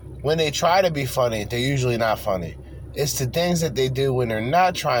 When they try to be funny, they're usually not funny. It's the things that they do when they're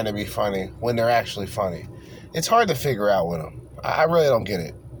not trying to be funny, when they're actually funny. It's hard to figure out with them. I really don't get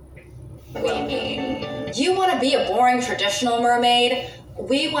it. We mean, you want to be a boring traditional mermaid?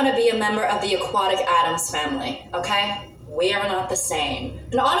 We want to be a member of the aquatic Addams family, okay? We are not the same.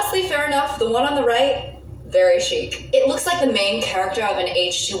 And honestly, fair enough, the one on the right, very chic. It looks like the main character of an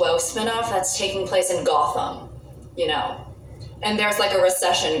H2O spinoff that's taking place in Gotham, you know. And there's like a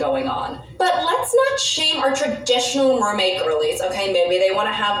recession going on. But let's not shame our traditional mermaid girlies, okay? Maybe they want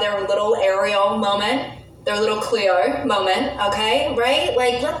to have their little Ariel moment, their little Cleo moment, okay? Right?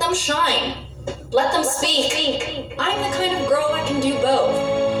 Like, let them shine. Let them speak. I'm the kind of girl that can do both.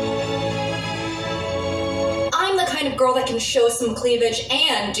 I'm the kind of girl that can show some cleavage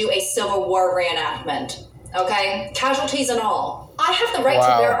and do a Civil War reenactment, okay? Casualties and all. I have the right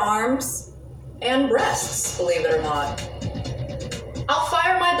to bear arms and breasts, believe it or not. I'll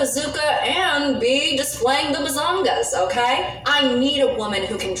fire my bazooka and be displaying the bazongas, okay? I need a woman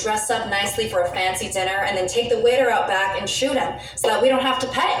who can dress up nicely for a fancy dinner and then take the waiter out back and shoot him so that we don't have to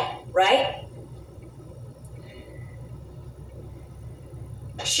pay, right?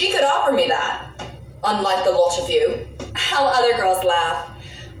 She could offer me that, unlike the lot of you. How other girls laugh.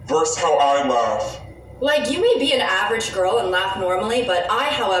 Versus how I laugh. Like, you may be an average girl and laugh normally, but I,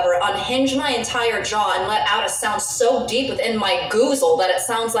 however, unhinge my entire jaw and let out a sound so deep within my goozle that it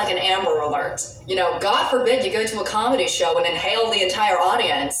sounds like an Amber Alert. You know, God forbid you go to a comedy show and inhale the entire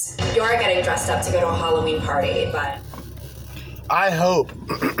audience. You are getting dressed up to go to a Halloween party, but... I hope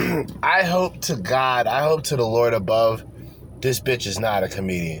to God, I hope to the Lord above, this bitch is not a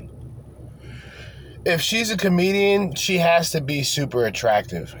comedian. If she's a comedian, she has to be super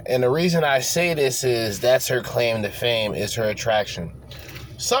attractive. And the reason I say this is that's her claim to fame, is her attraction.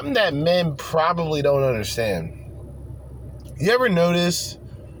 Something that men probably don't understand. You ever notice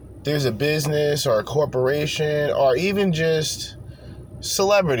there's a business or a corporation or even just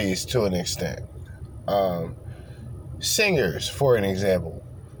celebrities to an extent? Singers, for an example.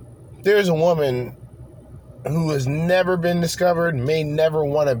 There's a woman who has never been discovered, may never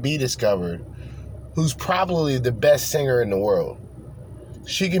want to be discovered, who's probably the best singer in the world.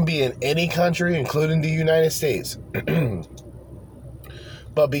 She can be in any country, including the United States.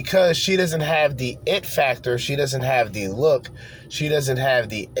 But because she doesn't have the it factor, she doesn't have the look, she doesn't have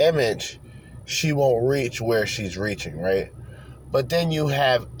the image, she won't reach where she's reaching, right? But then you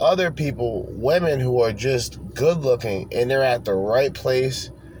have other people, women who are just good looking, and they're at the right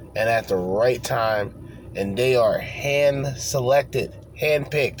place and at the right time, and they are hand-selected,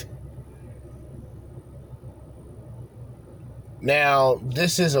 hand-picked. Now,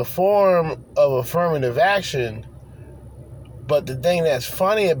 this is a form of affirmative action, but the thing that's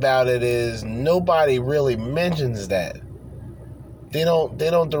funny about it is nobody really mentions that. They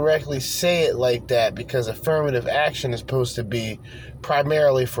don't directly say it like that because affirmative action is supposed to be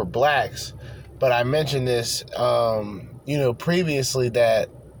primarily for blacks. But I mentioned this, previously that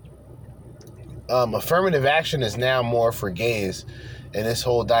affirmative action is now more for gays. And this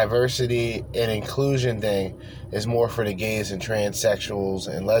whole diversity and inclusion thing is more for the gays and transsexuals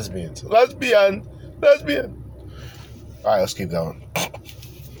and lesbians. Lesbian. All right, let's keep going.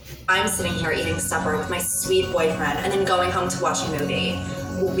 I'm sitting here eating supper with my sweet boyfriend and then going home to watch a movie.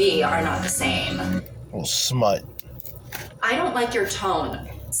 We are not the same. Oh, smut. I don't like your tone.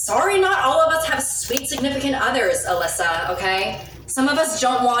 Sorry, not all of us have sweet significant others, Alyssa, okay? Some of us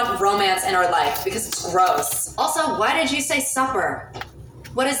don't want romance in our life because it's gross. Also, why did you say supper?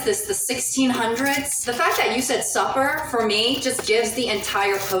 What is this, the 1600s? The fact that you said supper, for me, just gives the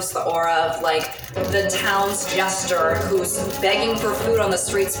entire post the aura of, like, the town's jester who's begging for food on the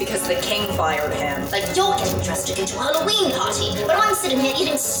streets because the king fired him. Like, you're getting dressed to go to a Halloween party, but I'm sitting here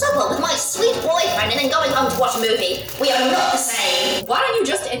eating supper with my sweet boyfriend and then going home to watch a movie. We are not the same. Why don't you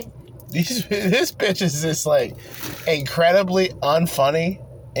just... This bitch is just, like, incredibly unfunny,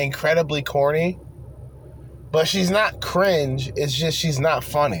 incredibly corny. But she's not cringe, it's just she's not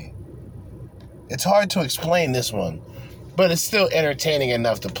funny. It's hard to explain this one, but it's still entertaining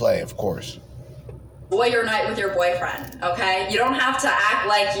enough to play, of course. Enjoy your night with your boyfriend, okay? You don't have to act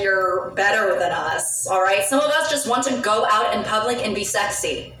like you're better than us, all right? Some of us just want to go out in public and be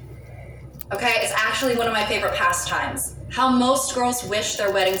sexy. Okay, it's actually one of my favorite pastimes. How most girls wish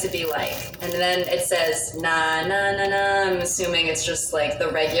their wedding to be like. And then it says, na na na na. I'm assuming it's just like the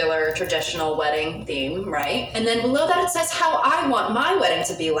regular traditional wedding theme, right? And then below that it says how I want my wedding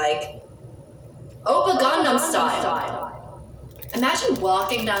to be like. Oppa Gangnam Style. Imagine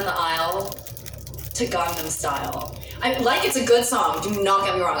walking down the aisle to Gangnam Style. It's a good song, do not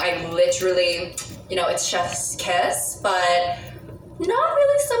get me wrong. I literally, it's chef's kiss, but not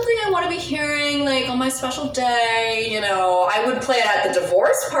really something I want to be hearing like on my special day. I would play it at the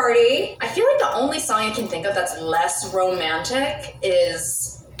divorce party. I feel like the only song I can think of that's less romantic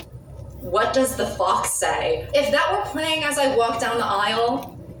is What Does the Fox Say? If that were playing as I walk down the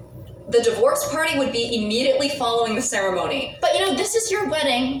aisle, the divorce party would be immediately following the ceremony. But this is your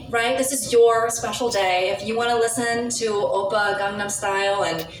wedding, right? This is your special day. If you want to listen to Oppa Gangnam Style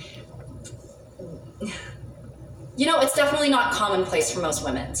and it's definitely not commonplace for most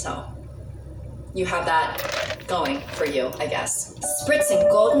women, so you have that going for you, I guess. Spritzing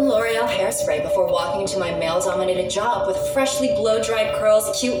golden L'Oreal hairspray before walking into my male-dominated job with freshly blow-dried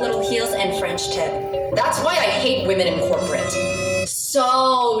curls, cute little heels, and French tip. That's why I hate women in corporate.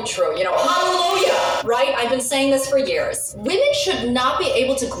 So true, hallelujah, right? I've been saying this for years. Women should not be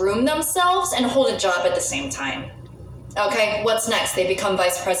able to groom themselves and hold a job at the same time. Okay, what's next? They become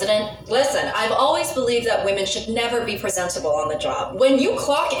vice president? Listen, I've always believed that women should never be presentable on the job. When you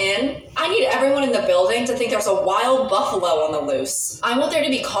clock in, I need everyone in the building to think there's a wild buffalo on the loose. I want there to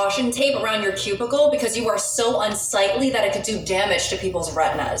be caution tape around your cubicle because you are so unsightly that it could do damage to people's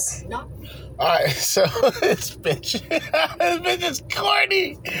retinas. Alright, so this bitch is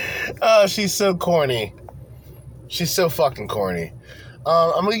corny. Oh, she's so corny. She's so fucking corny.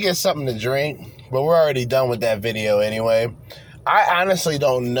 I'm gonna get something to drink. But we're already done with that video anyway. I honestly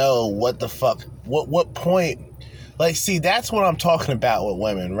don't know what the fuck, what point. See, that's what I'm talking about with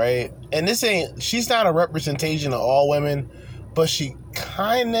women, right? And she's not a representation of all women, but she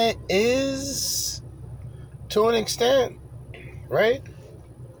kind of is to an extent, right?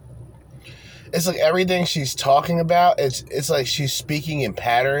 It's like everything she's talking about, it's like she's speaking in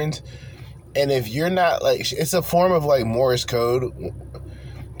patterns. And if you're not it's a form of Morse code.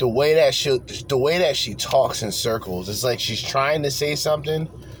 The way that she talks in circles, it's like she's trying to say something,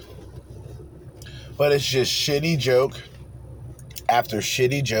 but it's just shitty joke after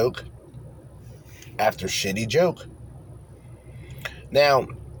shitty joke after shitty joke. Now,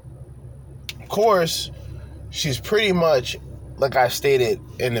 of course, she's pretty much, like I stated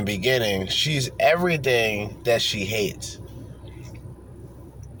in the beginning, she's everything that she hates.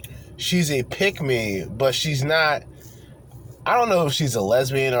 She's a pick-me, but she's not. I don't know if she's a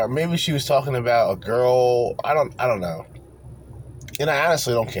lesbian or maybe she was talking about a girl. I don't know. And I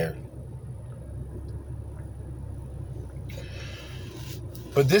honestly don't care.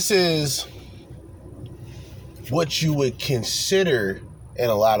 But this is what you would consider in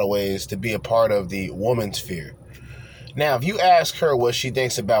a lot of ways to be a part of the women'sphere. Now, if you ask her what she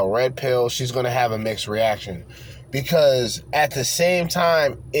thinks about red pill, she's going to have a mixed reaction. Because at the same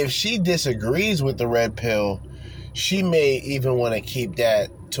time, if she disagrees with the red pill, she may even want to keep that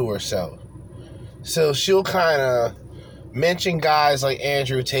to herself. So she'll kind of mention guys like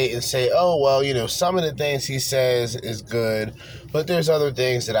Andrew Tate and say, oh, well, some of the things he says is good, but there's other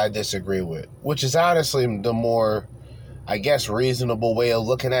things that I disagree with, which is honestly the more, I guess, reasonable way of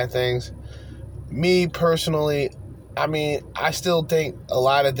looking at things. Me personally, I still think a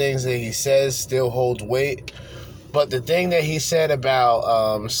lot of things that he says still holds weight, but the thing that he said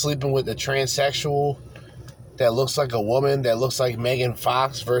about sleeping with a transsexual that looks like a woman, that looks like Megan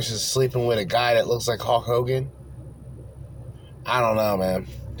Fox versus sleeping with a guy that looks like Hulk Hogan. I don't know, man.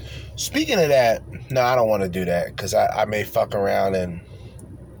 Speaking of that, no, I don't want to do that because I may fuck around and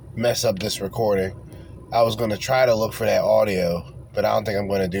mess up this recording. I was going to try to look for that audio, but I don't think I'm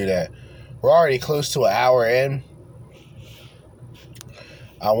going to do that. We're already close to an hour in.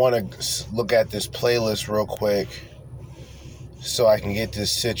 I want to look at this playlist real quick so I can get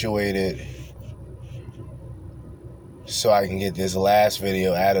this situated, so I can get this last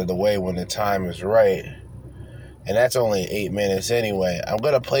video out of the way when the time is right. And that's only 8 minutes anyway. I'm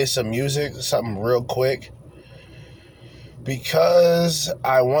going to play some music, something real quick, because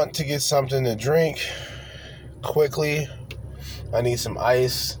I want to get something to drink quickly. I need some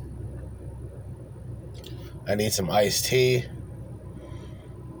ice. I need some iced tea.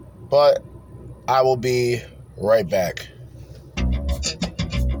 But I will be right back.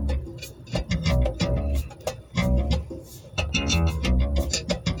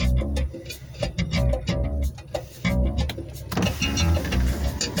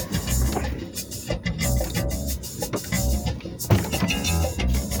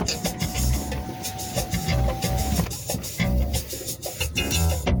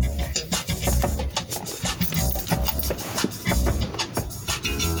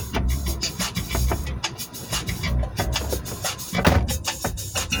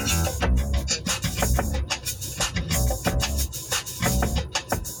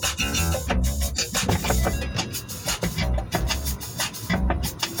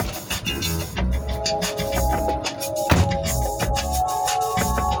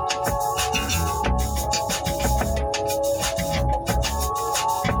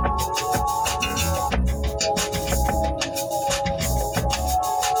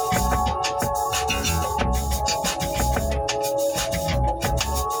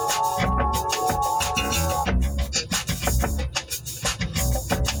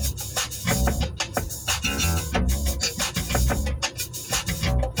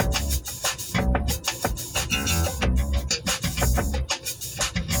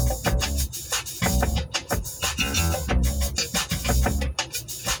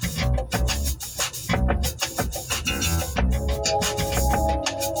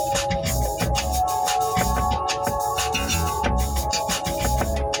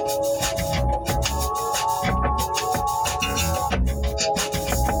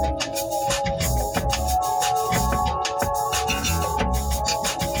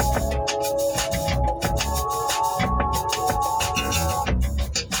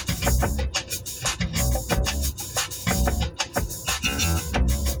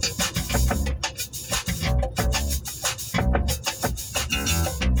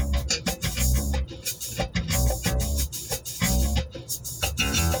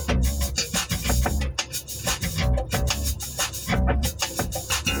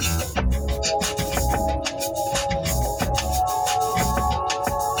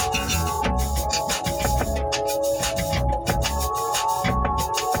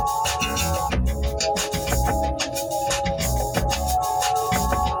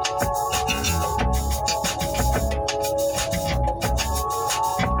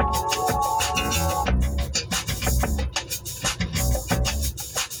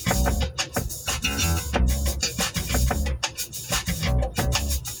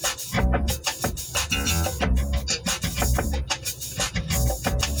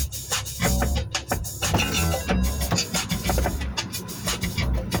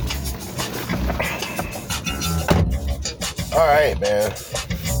 All right, man.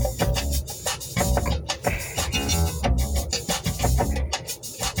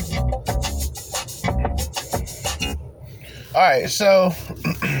 All right, so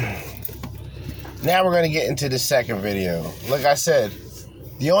now we're going to get into the second video. Like I said,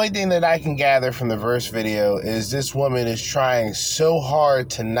 the only thing that I can gather from the first video is this woman is trying so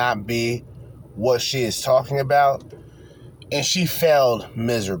hard to not be what she is talking about, and she failed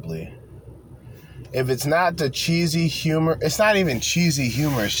miserably. If it's not the cheesy humor, it's not even cheesy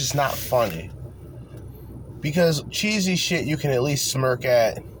humor, it's just not funny. Because cheesy shit you can at least smirk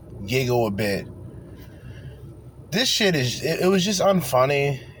at, giggle a bit. This shit it was just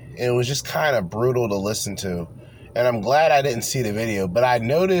unfunny. It was just kind of brutal to listen to. And I'm glad I didn't see the video, but I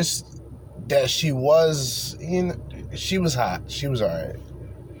noticed that she was hot. She was alright.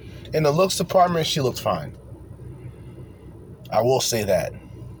 In the looks department, she looked fine. I will say that.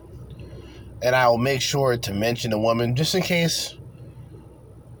 And I will make sure to mention the woman, just in case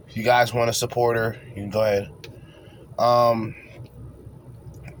if you guys want to support her, you can go ahead. But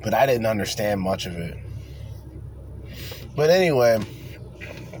I didn't understand much of it. But anyway,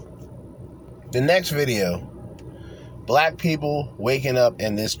 the next video, black people waking up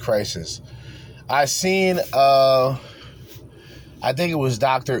in this crisis. I seen, I think it was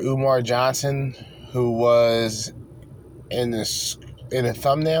Dr. Umar Johnson who was in a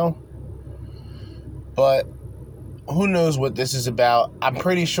thumbnail. But who knows what this is about. I'm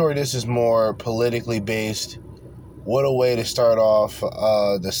pretty sure this is more politically based. What a way to start off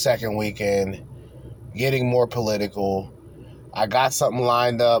the second weekend, getting more political. I got something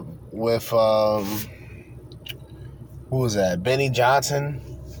lined up with, who was that? Benny Johnson.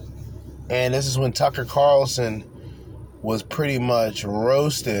 And this is when Tucker Carlson was pretty much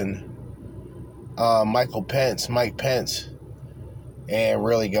roasting Mike Pence, and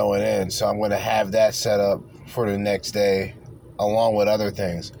really going in. So I'm going to have that set up for the next day, along with other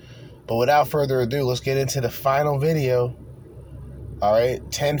things. But without further ado, let's get into the final video. All right,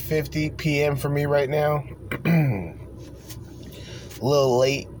 10:50 p.m. for me right now. A little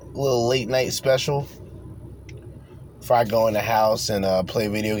late night special before I go in the house and play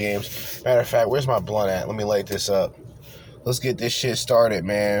video games. Matter of fact, where's my blunt at? Let me light this up. Let's get this shit started,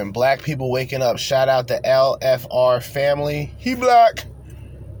 man. Black people waking up. Shout out to LFR family. He black.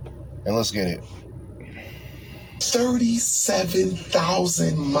 And let's get it.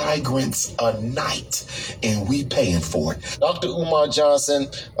 37,000 migrants a night, and we paying for it. Dr. Umar Johnson,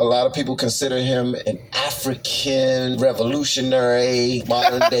 a lot of people consider him an African revolutionary,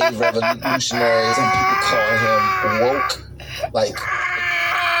 modern day revolutionary. Some people call him woke. Like,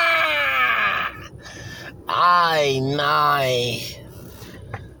 I nigh.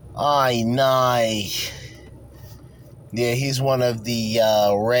 Yeah, he's one of the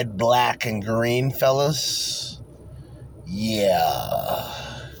red, black, and green fellas. Yeah.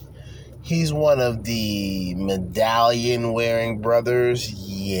 He's one of the medallion-wearing brothers.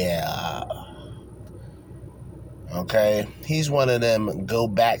 Yeah. Okay. He's one of them go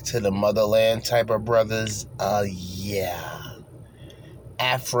back to the motherland type of brothers. Yeah.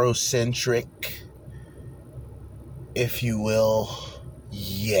 Afrocentric, if you will.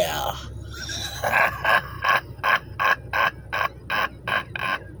 Yeah.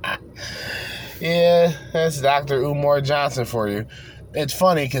 Yeah, that's Dr. Umar Johnson for you. It's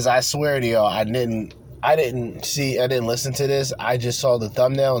funny because I swear to y'all, I didn't listen to this. I just saw the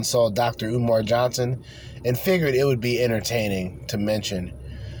thumbnail and saw Dr. Umar Johnson and figured it would be entertaining to mention.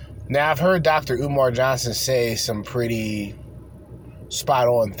 Now, I've heard Dr. Umar Johnson say some pretty spot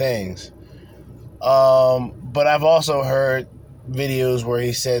on things. But I've also heard videos where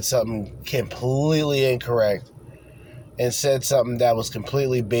he said something completely incorrect and said something that was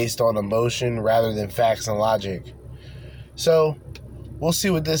completely based on emotion rather than facts and logic. So we'll see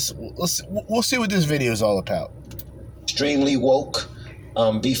what this video is all about. Extremely woke.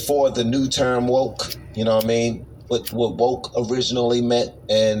 Before the new term woke, you know what I mean? What woke originally meant,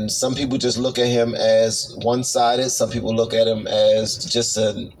 and some people just look at him as one-sided. Some people look at him as just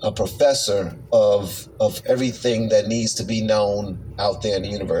a professor of everything that needs to be known out there in the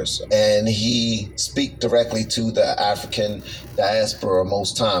universe. And he speaks directly to the African diaspora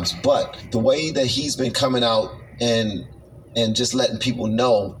most times. But the way that he's been coming out and just letting people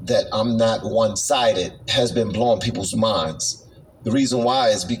know that I'm not one-sided has been blowing people's minds. The reason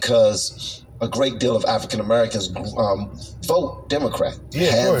why is because a great deal of African Americans vote Democrat,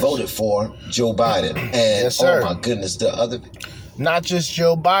 have voted for Joe Biden. And yes, sir. Oh my goodness, the other... Not just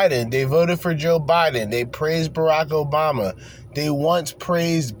Joe Biden. They voted for Joe Biden. They praised Barack Obama. They once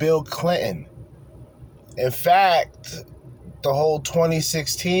praised Bill Clinton. In fact, the whole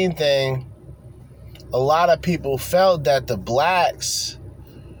 2016 thing, a lot of people felt that the blacks,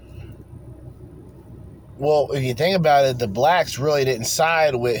 well, if you think about it, the blacks really didn't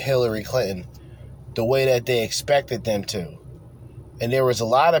side with Hillary Clinton the way that they expected them to. And there was a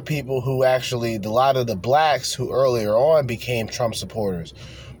lot of people who actually, a lot of the blacks who earlier on became Trump supporters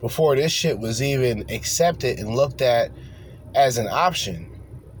before this shit was even accepted and looked at as an option.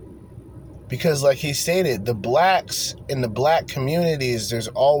 Because like he stated, the blacks in the black communities, there's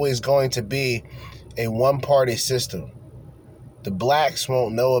always going to be a one-party system. The blacks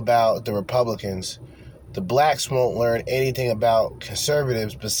won't know about the Republicans. The blacks won't learn anything about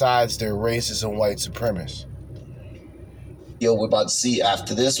conservatives besides their racist and white supremacists. Yo, we're about to see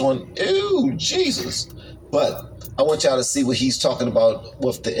after this one. Ew, Jesus. But I want y'all to see what he's talking about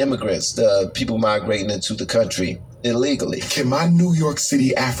with the immigrants, the people migrating into the country illegally. Can my New York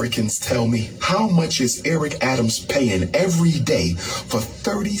City Africans tell me how much is Eric Adams paying every day for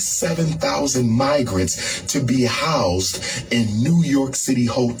 37,000 migrants to be housed in New York City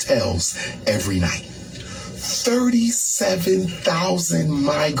hotels every night? 37,000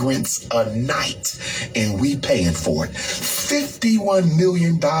 migrants a night, and we paying for it. $51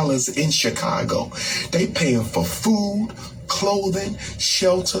 million in Chicago. They paying for food, clothing,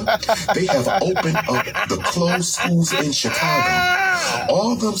 shelter. They have opened up the closed schools in Chicago.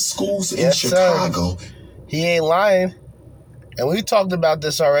 All them schools in Chicago. Sir. He ain't lying. And we talked about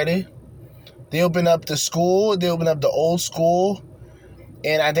this already. They opened up the school. They opened up the old school.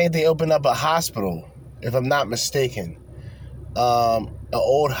 And I think they opened up a hospital, if I'm not mistaken. An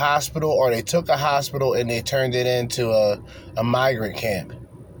old hospital, or they took a hospital and they turned it into a migrant camp.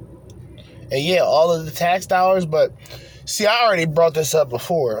 And yeah, all of the tax dollars, but see, I already brought this up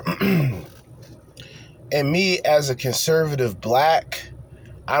before. And me, as a conservative black,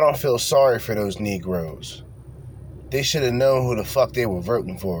 I don't feel sorry for those Negroes. They should have known who the fuck they were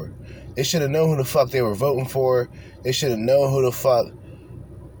voting for. They should have known who the fuck they were voting for. They should have known who the fuck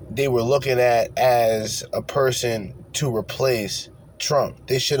they were looking at as a person to replace Trump.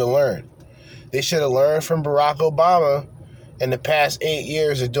 They should have learned. They should have learned from Barack Obama in the past 8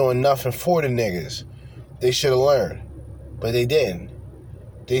 years of doing nothing for the niggas. They should have learned. But they didn't.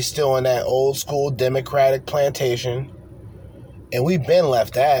 They still in that old school Democratic plantation. And we've been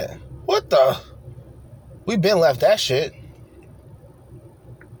left that. What the? We've been left that shit.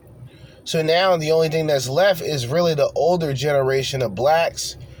 So now the only thing that's left is really the older generation of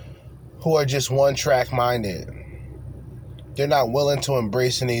blacks who are just one-track minded. They're not willing to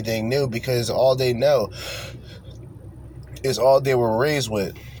embrace anything new because all they know is all they were raised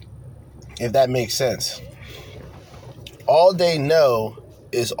with, if that makes sense. All they know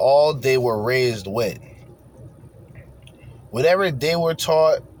is all they were raised with. Whatever they were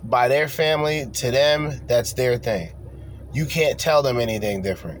taught by their family, to them, that's their thing. You can't tell them anything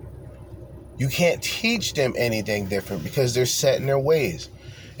different. You can't teach them anything different because they're set in their ways.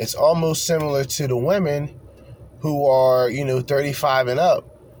 It's almost similar to the women who are, 35 and up.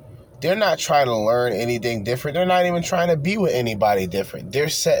 They're not trying to learn anything different. They're not even trying to be with anybody different. They're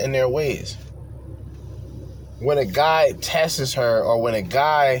set in their ways. When a guy tests her, or when a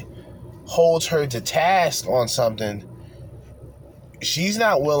guy holds her to task on something, she's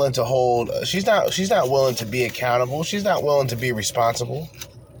not willing to she's not willing to be accountable. She's not willing to be responsible.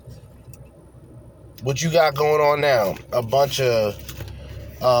 What you got going on now? A bunch of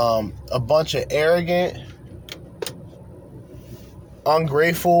arrogant,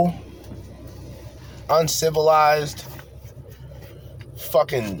 ungrateful, uncivilized,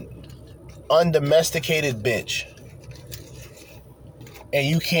 fucking undomesticated bitch. And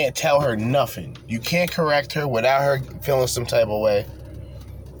you can't tell her nothing. You can't correct her without her feeling some type of way.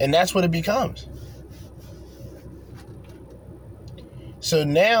 And that's what it becomes. So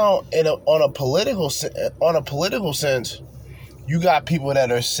now, on a political sense, you got people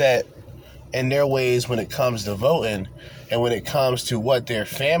that are set in their ways when it comes to voting and when it comes to what their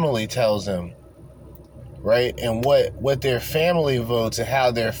family tells them, right? And what their family votes and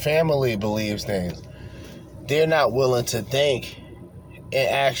how their family believes things. They're not willing to think and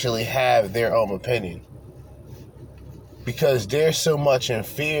actually have their own opinion because they're so much in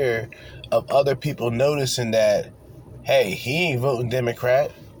fear of other people noticing that, hey, he ain't voting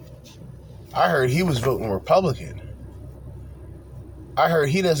Democrat. I heard he was voting Republican. I heard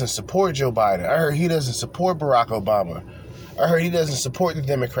he doesn't support Joe Biden. I heard he doesn't support Barack Obama. I heard he doesn't support the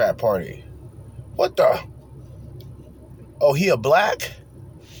Democrat Party. What the? Oh, he a black?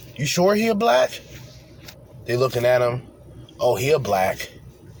 You sure he a black? They looking at him. Oh, he a black.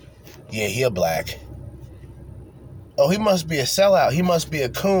 Yeah, he a black. Oh, he must be a sellout. He must be a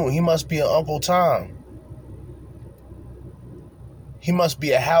coon. He must be an Uncle Tom. He must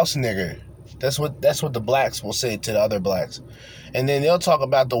be a house nigger. That's what the blacks will say to the other blacks. And then they'll talk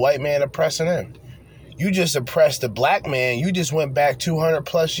about the white man oppressing them. You just oppressed the black man. You just went back 200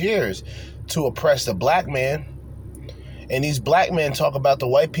 plus years to oppress the black man. And these black men talk about the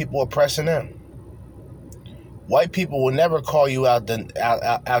white people oppressing them. White people will never call you out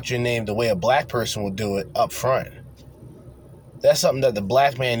your name the way a black person will do it up front. That's something that the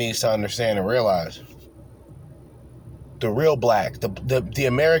black man needs to understand and realize. The real black, the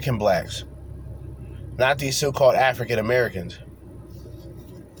American blacks, not these so-called African Americans.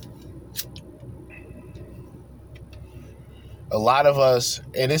 A lot of us,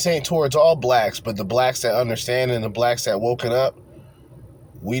 and this ain't towards all blacks, but the blacks that understand and the blacks that woken up,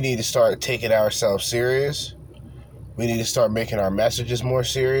 we need to start taking ourselves serious. We need to start making our messages more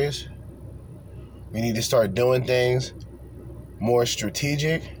serious. We need to start doing things more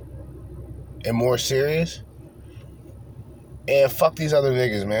strategic and more serious. And fuck these other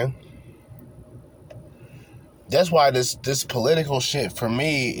niggas, man. That's why this political shit for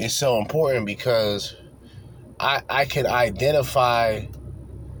me is so important, because I can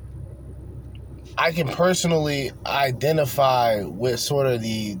personally identify with sort of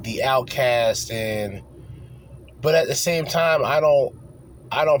the outcast, but at the same time I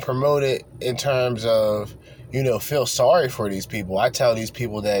don't promote it in terms of, feel sorry for these people. I tell these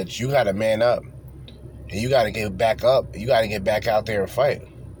people that you gotta man up and you gotta get back up. You gotta get back out there and fight.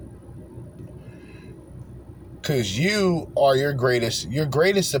 Cause you are your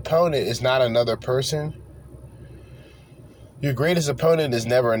greatest opponent is not another person. Your greatest opponent is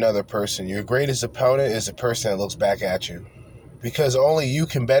never another person. Your greatest opponent is the person that looks back at you. Because only you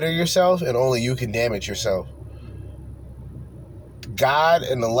can better yourself and only you can damage yourself. God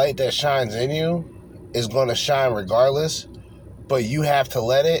and the light that shines in you is going to shine regardless, but you have to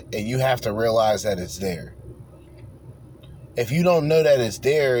let it, and you have to realize that it's there. If you don't know that it's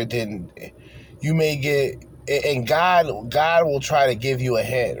there, then you may get, and God will try to give you a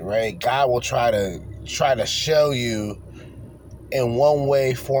hint, right? God will try to show you in one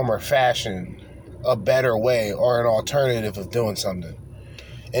way, form, or fashion a better way or an alternative of doing something.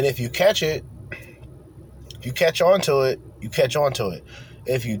 And if you catch it, if you catch onto it, you catch onto it.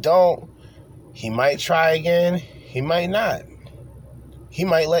 If you don't, he might try again. He might not. He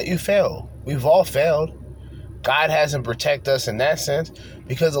might let you fail. We've all failed. God hasn't protected us in that sense,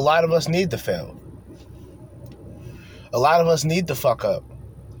 because a lot of us need to fail. A lot of us need to fuck up.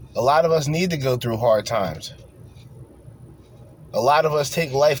 A lot of us need to go through hard times. A lot of us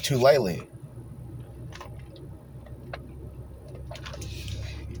take life too lightly.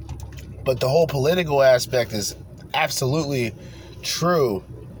 But the whole political aspect is absolutely true.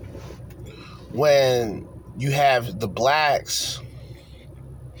 When you have the blacks,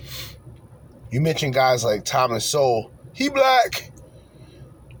 you mentioned guys like Thomas Sowell. He black.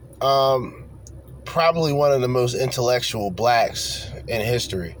 Probably one of the most intellectual blacks in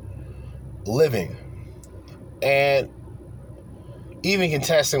history living. And even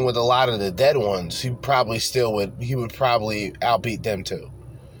contesting with a lot of the dead ones, he would probably outbeat them too.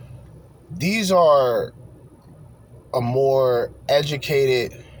 These are a more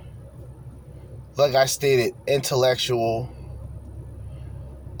educated, like I stated, intellectual,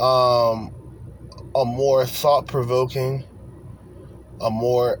 a more thought-provoking, a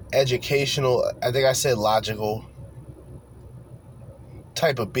more educational, I think I said logical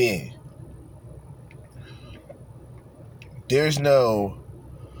type of being. There's no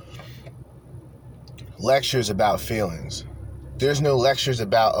lectures about feelings. There's no lectures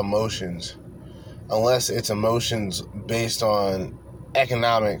about emotions, unless it's emotions based on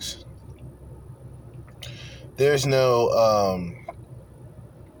economics. There's no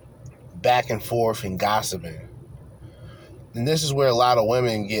back and forth and gossiping. And this is where a lot of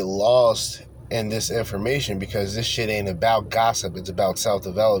women get lost in this information, because this shit ain't about gossip. It's about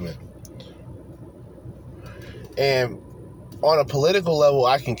self-development. And on a political level,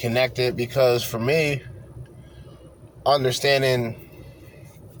 I can connect it, because for me, understanding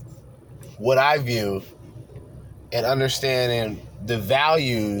what I view and understanding the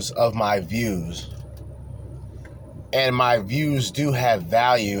values of my views, and my views do have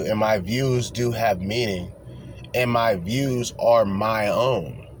value, and my views do have meaning, and my views are my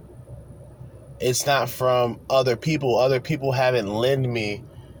own. It's not from other people. Other people haven't lent me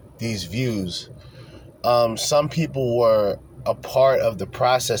these views. Some people were a part of the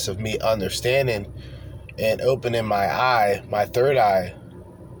process of me understanding and opening my third eye,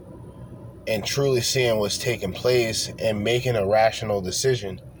 and truly seeing what's taking place and making a rational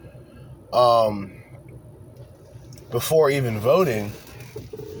decision. Before even voting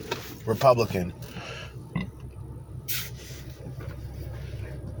Republican.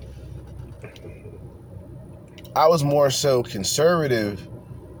 I was more so conservative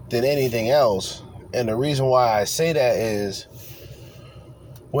than anything else. And the reason why I say that is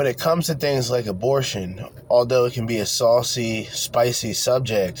when it comes to things like abortion, although it can be a saucy, spicy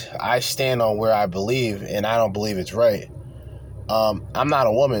subject, I stand on where I believe, and I don't believe it's right. I'm not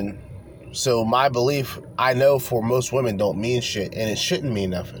a woman, so my belief, I know for most women, don't mean shit, and it shouldn't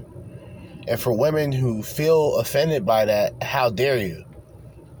mean nothing. And for women who feel offended by that, how dare you?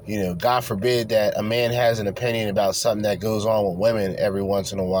 You know, God forbid that a man has an opinion about something that goes on with women every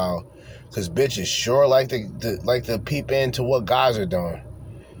once in a while, because bitches sure like to peep into what guys are doing.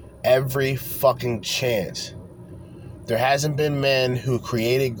 Every fucking chance. There hasn't been men who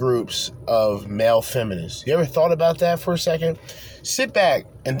created groups of male feminists. You ever thought about that for a second? Sit back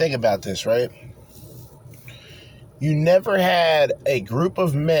and think about this, right? You never had a group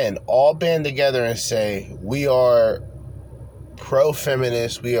of men all band together and say, we are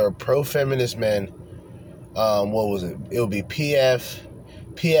pro-feminist, we are pro-feminist men. What was it? It would be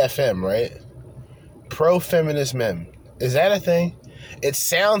PFM, right? Pro-feminist men. Is that a thing? It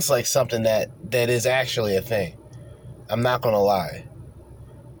sounds like something that is actually a thing. I'm not going to lie.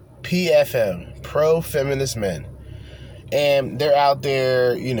 PFM, pro-feminist men. And they're out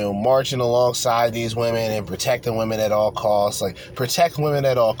there, you know, marching alongside these women and protecting women at all costs. Like, protect women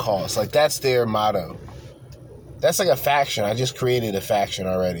at all costs. Like, that's their motto. That's like a faction. I just created a faction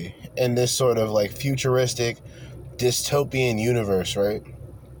already. In this sort of, like, futuristic, dystopian universe, right?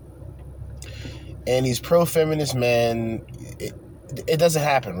 And these pro-feminist men, it doesn't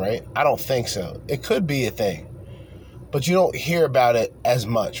happen, right? I don't think so. It could be a thing. But you don't hear about it as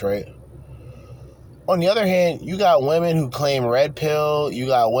much, right? On the other hand, you got women who claim red pill. You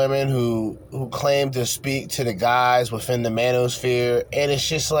got women who claim to speak to the guys within the manosphere. And it's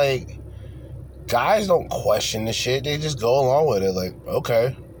just like, guys don't question the shit. They just go along with it. Like,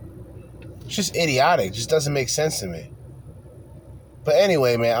 okay. It's just idiotic. It just doesn't make sense to me. But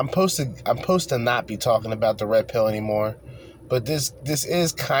anyway, man, I'm supposed to not be talking about the red pill anymore. But this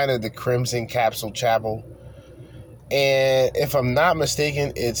is kind of the Crimson Capsule Chapel. And if I'm not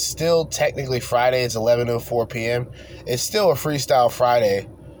mistaken, it's still technically Friday. It's 11:04 p.m. It's still a Freestyle Friday,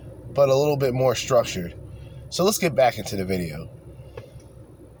 but a little bit more structured. So let's get back into the video.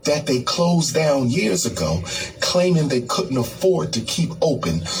 That they closed down years ago, claiming they couldn't afford to keep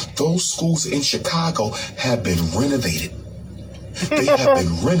open. Those schools in Chicago have been renovated. They have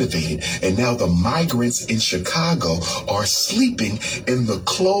been renovated, and now the migrants in Chicago are sleeping in the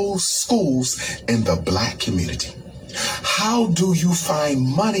closed schools in the black community. How do you find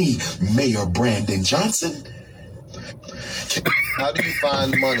money, Mayor Brandon Johnson? How do you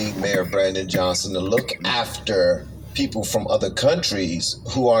find money, Mayor Brandon Johnson, to look after people from other countries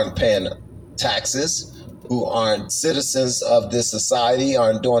who aren't paying taxes, who aren't citizens of this society,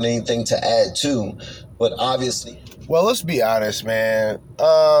 aren't doing anything to add to, but obviously... Well, let's be honest, man.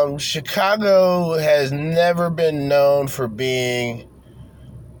 Chicago has never been known for being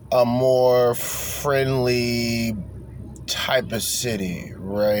a more friendly type of city,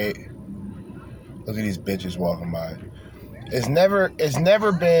 right? Look at these bitches walking by. It's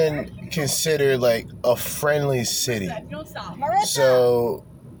never been considered like a friendly city. So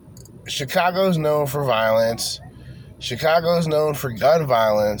Chicago's known for violence. Chicago's known for gun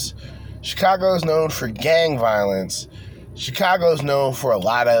violence. Chicago's known for gang violence. Chicago's known for a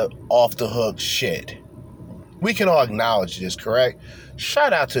lot of off-the-hook shit. We can all acknowledge this, correct?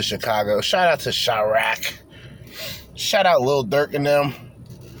 Shout out to Chicago. Shout out to Chirac. Shout out Lil Durk and them.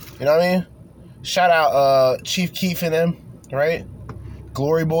 You know what I mean? Shout out Chief Keef and them, right?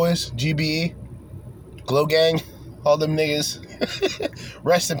 Glory Boys, GBE, Glow Gang, all them niggas.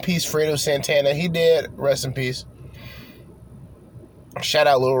 Rest in peace, Fredo Santana. He dead. Rest in peace. Shout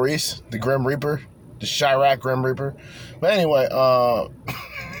out Lil Reese, the Grim Reaper, the Chirac Grim Reaper. But anyway,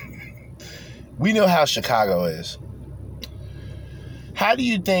 we know how Chicago is. How do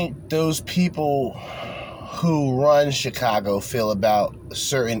you think those people who run Chicago feel about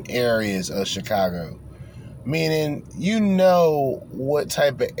certain areas of Chicago? Meaning, you know what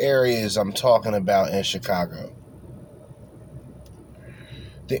type of areas I'm talking about in Chicago.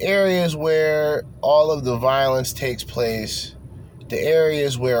 The areas where all of the violence takes place, the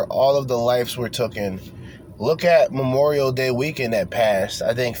areas where all of the lives were taken. Look at Memorial Day weekend that passed.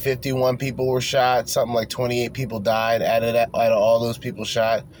 I think 51 people were shot. Something like 28 people died out of all those people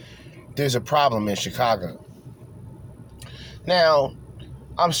shot. There's a problem in Chicago. Now,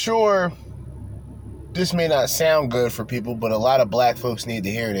 I'm sure this may not sound good for people, but a lot of black folks need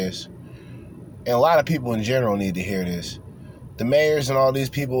to hear this. And a lot of people in general need to hear this. The mayors and all these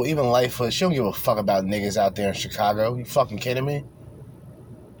people, even Lightfoot, she don't give a fuck about niggas out there in Chicago. You fucking kidding me?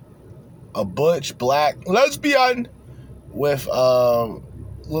 a butch black lesbian with look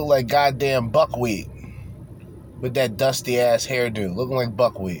like goddamn buckwheat with that dusty ass hairdo, looking like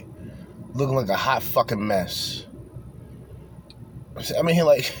buckwheat, looking like a hot fucking mess. I mean,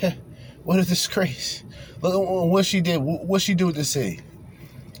 like, what a disgrace. Look at what she did. What she do with the city?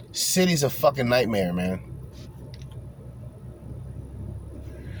 City's a fucking nightmare, man.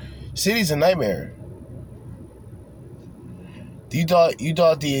 City's a nightmare. You thought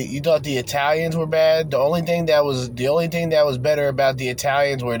the Italians were bad? The only thing that was better about the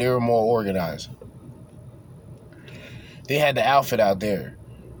Italians were they were more organized. They had the outfit out there.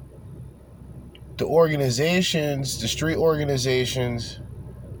 The organizations, the street organizations,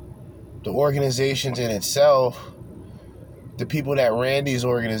 the organizations in itself, the people that ran these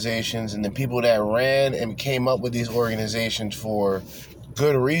organizations and the people that ran and came up with these organizations for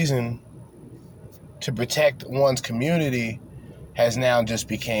good reason to protect one's community has now just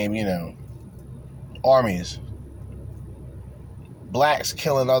became, armies. Blacks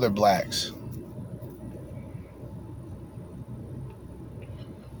killing other blacks.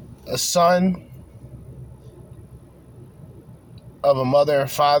 A son of a mother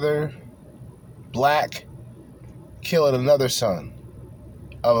and father, black, killing another son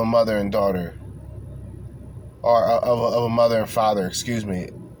of a mother and daughter, or of a mother and father,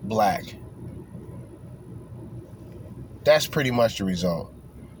 black. That's pretty much the result.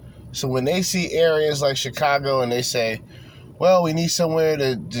 So when they see areas like Chicago and they say, well, we need somewhere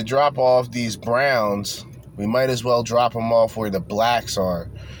to drop off these browns, we might as well drop them off where the blacks are.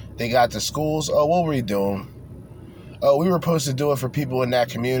 They got the schools. Oh, what were we doing? Oh, we were supposed to do it for people in that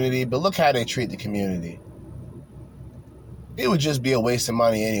community, but look how they treat the community. It would just be a waste of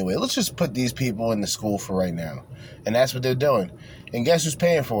money anyway. Let's just put these people in the school for right now. And that's what they're doing. And guess who's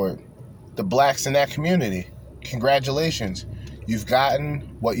paying for it? The blacks in that community. Congratulations. You've gotten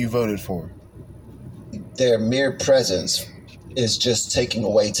what you voted for. Their mere presence is just taking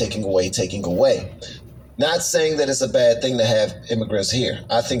away. Not saying that it's a bad thing to have immigrants here.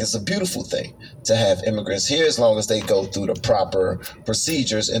 I think it's a beautiful thing to have immigrants here as long as they go through the proper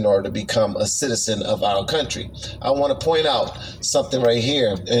procedures in order to become a citizen of our country. I want to point out something right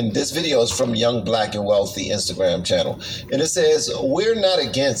here. And this video is from Young Black and Wealthy Instagram channel. And it says, we're not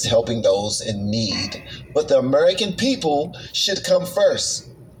against helping those in need, but the American people should come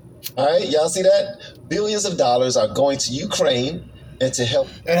first. All right, y'all see that? Billions of dollars are going to Ukraine and to help.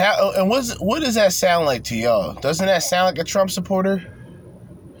 And what does that sound like to y'all? Doesn't that sound like a Trump supporter?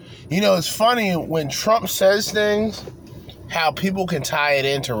 It's funny when Trump says things, how people can tie it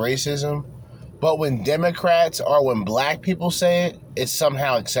into racism, but when Democrats or when black people say it, it's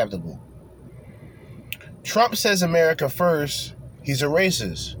somehow acceptable. Trump says America first, he's a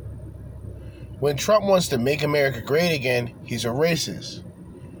racist. When Trump wants to make America great again, he's a racist.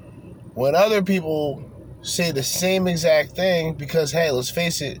 When other people say the same exact thing, because, hey, let's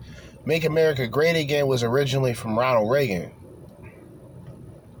face it, Make America Great Again was originally from Ronald Reagan.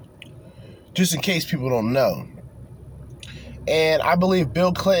 Just in case people don't know. And I believe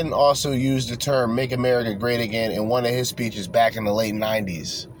Bill Clinton also used the term Make America Great Again in one of his speeches back in the late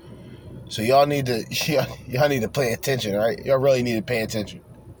 90s. So y'all need to pay attention, right? Y'all really need to pay attention.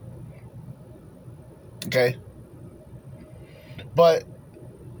 Okay? But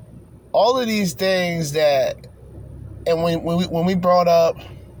all of these things that, and when we brought up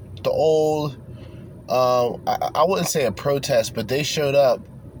the old, I wouldn't say a protest, but they showed up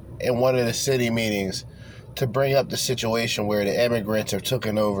in one of the city meetings to bring up the situation where the immigrants are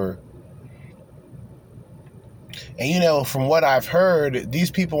taking over. And from what I've heard,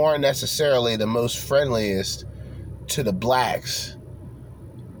 these people aren't necessarily the most friendliest to the blacks.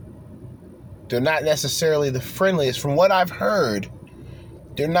 They're not necessarily the friendliest. From what I've heard,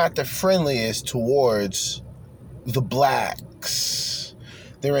 they're not the friendliest towards the blacks.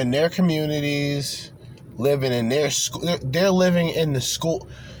 They're in their communities, living in their school. They're living in the school.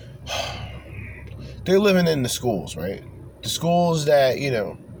 They're living in the schools, right? The schools that,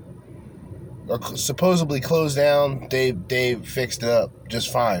 are supposedly closed down, they fixed it up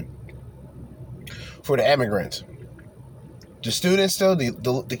just fine for the immigrants. The students, though,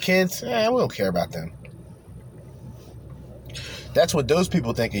 the kids, we don't care about them. That's what those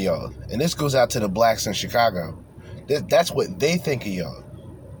people think of y'all. And this goes out to the blacks in Chicago. That's what they think of y'all.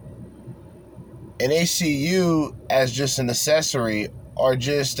 And they see you as just an accessory or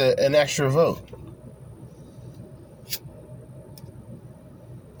just an extra vote.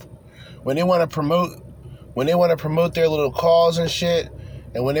 When they want to promote their little cause and shit,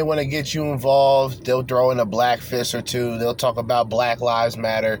 and when they want to get you involved, they'll throw in a black fist or two. They'll talk about Black Lives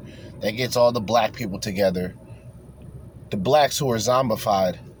Matter. That gets all the black people together. The blacks who are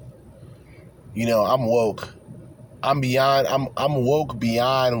zombified. I'm woke. I'm woke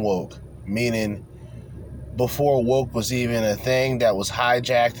beyond woke, meaning before woke was even a thing that was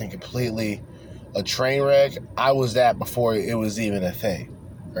hijacked and completely a train wreck, I was that before it was even a thing,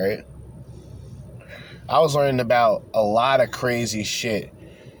 right? I was learning about a lot of crazy shit.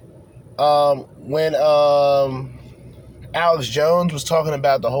 When Alex Jones was talking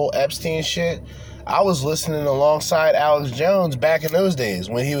about the whole Epstein shit, I was listening alongside Alex Jones back in those days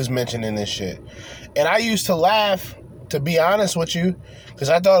when he was mentioning this shit. And I used to laugh, to be honest with you, because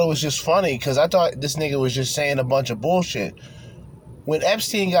I thought it was just funny, because I thought this nigga was just saying a bunch of bullshit. When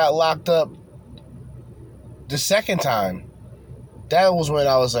Epstein got locked up the second time, that was when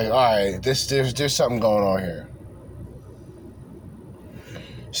I was like, all right, there's something going on here.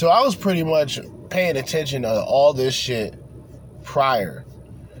 So I was pretty much paying attention to all this shit prior.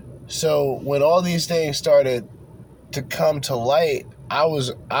 So when all these things started to come to light, I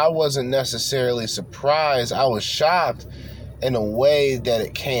wasn't necessarily surprised. I was shocked in the way that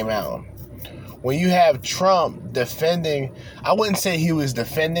it came out. When you have Trump defending, I wouldn't say he was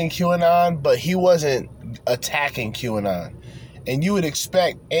defending QAnon, but he wasn't attacking QAnon. And you would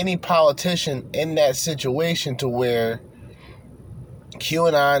expect any politician in that situation to where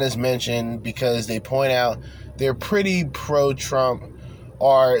QAnon is mentioned because they point out they're pretty pro-Trump,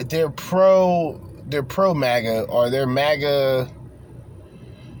 or they're pro-MAGA, or they're MAGA.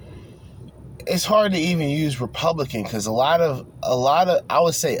 It's hard to even use Republican because a lot of I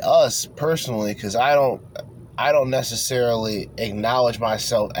would say us personally, because I don't necessarily acknowledge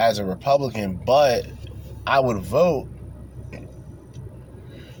myself as a Republican, but I would vote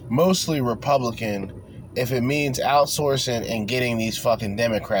mostly Republican if it means outsourcing and getting these fucking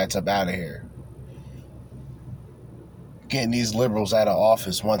Democrats up out of here. Getting these liberals out of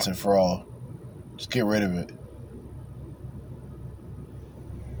office once and for all. Just get rid of it.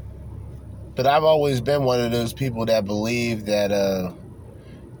 But I've always been one of those people that believe that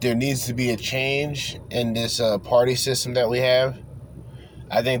there needs to be a change in this party system that we have.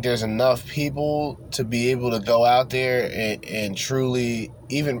 I think there's enough people to be able to go out there and truly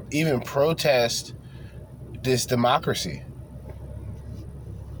even protest this democracy.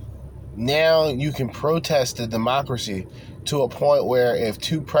 Now you can protest the democracy to a point where if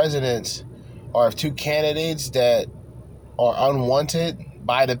two presidents or if two candidates that are unwanted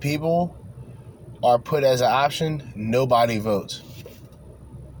by the people are put as an option, nobody votes.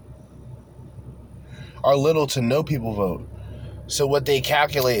 Or little to no people vote. So what they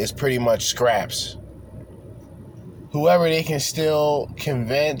calculate is pretty much scraps. Whoever they can still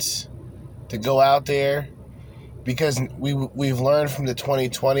convince to go out there, because we've learned from the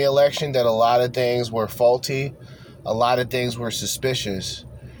 2020 election that a lot of things were faulty, a lot of things were suspicious,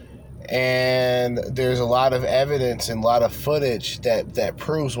 and there's a lot of evidence and a lot of footage that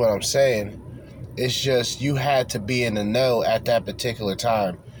proves what I'm saying. It's just you had to be in the know at that particular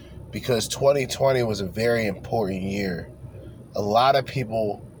time, because 2020 was a very important year. A lot of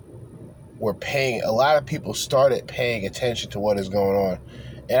people started paying attention to what is going on.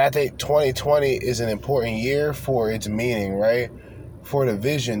 And I think 2020 is an important year for its meaning, right? For the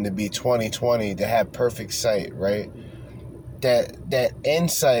vision to be 2020, to have perfect sight, right? That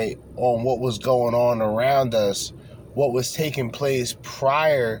insight on what was going on around us, what was taking place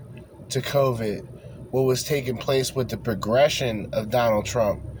prior to COVID, what was taking place with the progression of Donald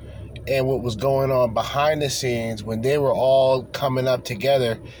Trump, and what was going on behind the scenes when they were all coming up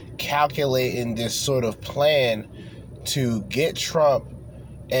together, calculating this sort of plan to get Trump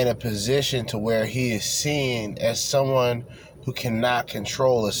in a position to where he is seen as someone who cannot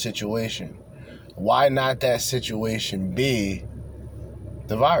control a situation. Why not that situation be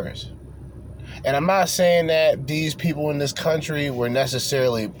the virus? And I'm not saying that these people in this country were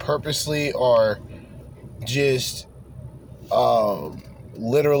necessarily purposely or just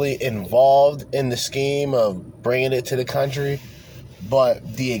literally involved in the scheme of bringing it to the country,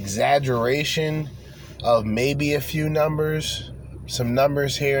 but the exaggeration of maybe a few numbers, some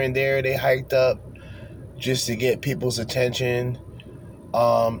numbers here and there they hiked up just to get people's attention.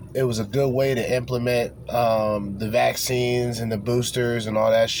 It was a good way to implement the vaccines and the boosters and all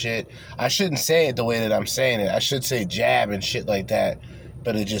that shit. I shouldn't say it the way that I'm saying it. I should say jab and shit like that,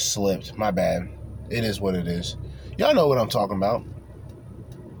 but it just slipped. My bad. It is what it is. Y'all know what I'm talking about.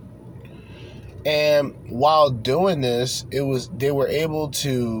 And while doing this, they were able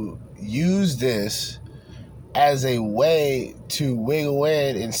to use this as a way to wiggle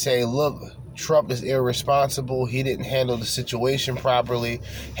in and say, look, Trump is irresponsible. He didn't handle the situation properly.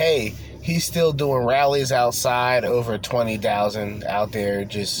 Hey, he's still doing rallies outside, over 20,000 out there.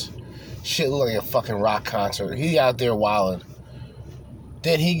 Just shit look like a fucking rock concert. He out there wilding.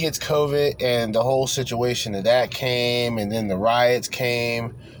 Then he gets COVID and the whole situation that came, and then the riots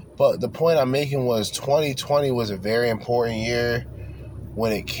came. But the point I'm making was 2020 was a very important year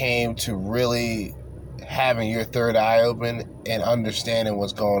when it came to really having your third eye open and understanding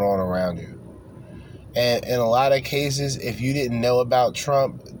what's going on around you. And in a lot of cases, if you didn't know about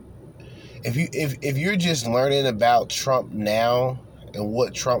Trump, if you're just learning about Trump now and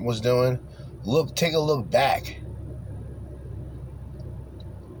what Trump was doing, take a look back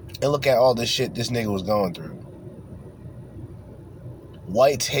and look at all the shit this nigga was going through.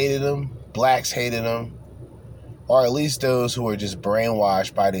 Whites hated him, blacks hated him, or at least those who were just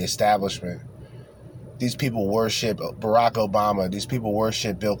brainwashed by the establishment. These people worship Barack Obama. These people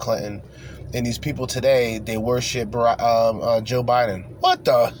worship Bill Clinton. And these people today, they worship Joe Biden. What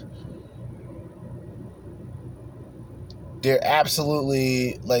the? They're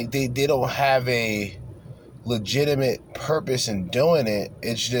absolutely, like, they don't have a legitimate purpose in doing it.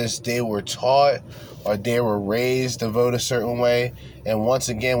 It's just they were taught or they were raised to vote a certain way. And once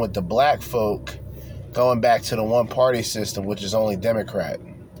again, with the black folk, going back to the one-party system, which is only Democrat.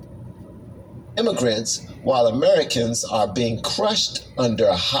 Immigrants, while Americans are being crushed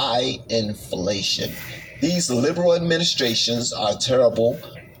under high inflation. These liberal administrations are terrible,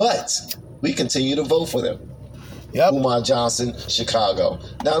 but we continue to vote for them. Yep. Umar Johnson, Chicago.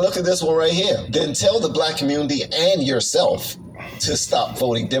 Now look at this one right here. Then tell the black community and yourself to stop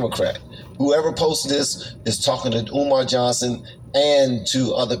voting Democrat. Whoever posted this is talking to Umar Johnson and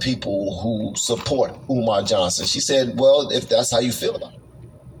to other people who support Umar Johnson. She said, well, if that's how you feel about it.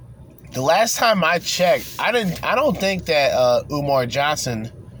 The last time I checked, I don't think that Umar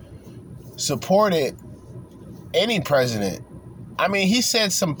Johnson supported any president. I mean, he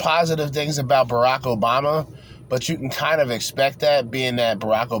said some positive things about Barack Obama, but you can kind of expect that, being that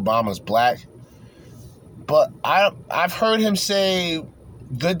Barack Obama's black. But I've heard him say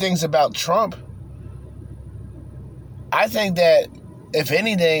good things about Trump. I think that, if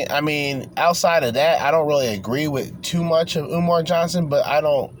anything, I mean, outside of that, I don't really agree with too much of Umar Johnson, but I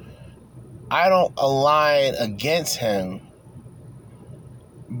don't align against him.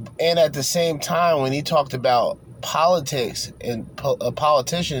 And at the same time, when he talked about politics and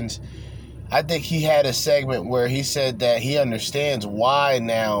politicians, I think he had a segment where he said that he understands why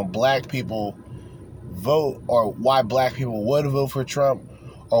now black people vote, or why black people would vote for Trump,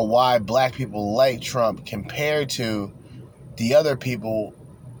 or why black people like Trump compared to the other people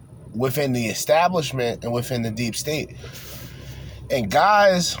within the establishment and within the deep state. And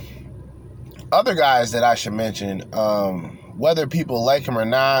other guys that I should mention, whether people like him or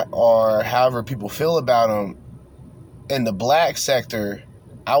not, or however people feel about him, in the black sector,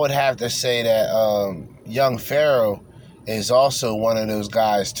 I would have to say that young Pharaoh is also one of those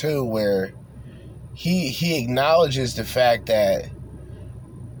guys too, where he acknowledges the fact that,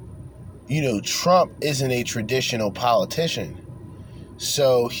 you know, Trump isn't a traditional politician.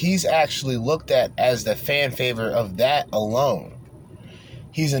 So he's actually looked at as the fan favorite of that alone.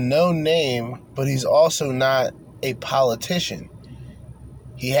 He's a known name, but he's also not a politician.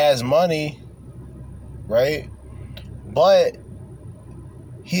 He has money, right? But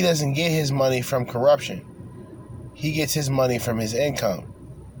he doesn't get his money from corruption. He gets his money from his income.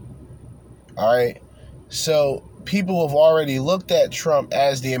 All right? So people have already looked at Trump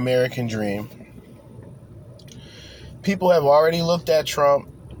as the American dream. People have already looked at Trump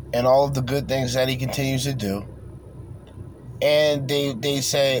and all of the good things that he continues to do. And they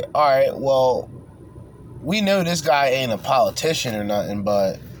say, all right, well, we know this guy ain't a politician or nothing,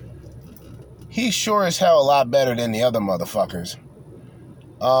 but he's sure as hell a lot better than the other motherfuckers.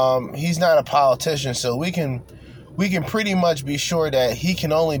 He's not a politician, so we can pretty much be sure that he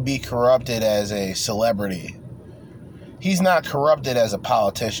can only be corrupted as a celebrity. He's not corrupted as a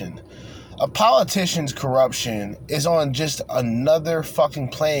politician. A politician's corruption is on just another fucking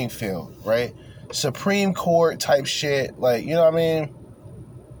playing field, right? Supreme Court type shit, like, you know what I mean?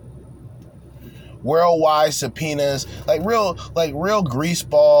 Worldwide subpoenas, like real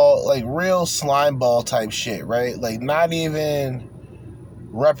greaseball, like real slime ball type shit, right? Like not even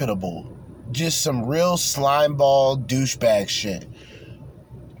reputable. Just some real slime ball douchebag shit.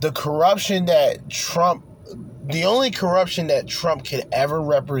 The corruption that the only corruption that Trump could ever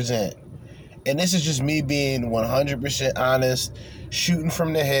represent, and this is just me being 100% honest, shooting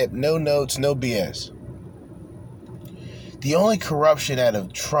from the hip, no notes, no BS. The only corruption out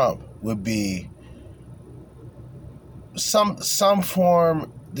of Trump would be some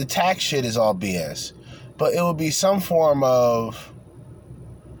form, the tax shit is all BS, but it would be some form of,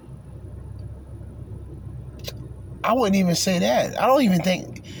 I wouldn't even say that. I don't even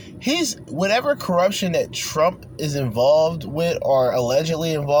think whatever corruption that Trump is involved with or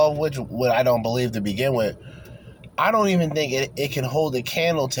allegedly involved with, what I don't believe to begin with, I don't even think it can hold a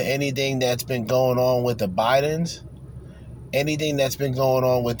candle to anything that's been going on with the Bidens, anything that's been going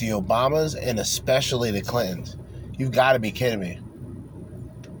on with the Obamas, and especially the Clintons. You've got to be kidding me.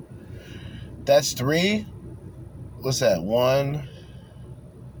 That's 3. What's that? 1,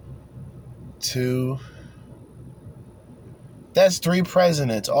 2. That's 3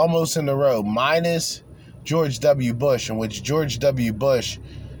 presidents almost in a row, minus George W. Bush, in which George W. Bush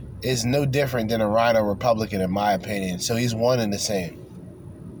is no different than a rhino Republican, in my opinion. So he's one and the same.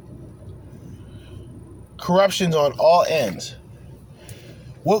 Corruption's on all ends.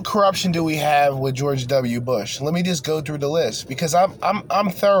 What corruption do we have with George W. Bush? Let me just go through the list, because I'm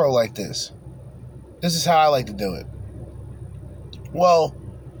thorough like this. This is how I like to do it. Well,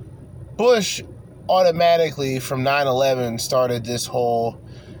 Bush automatically from 9/11 started this whole,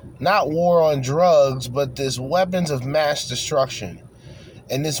 not war on drugs, but this weapons of mass destruction.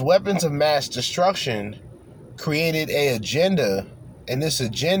 And this weapons of mass destruction created an agenda, and this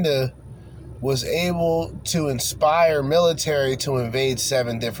agenda was able to inspire military to invade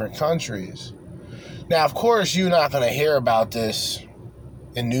 7 different countries. Now, of course, you're not going to hear about this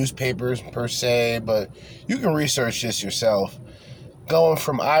in newspapers per se, but you can research this yourself. Going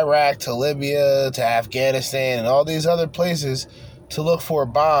from Iraq to Libya to Afghanistan and all these other places to look for a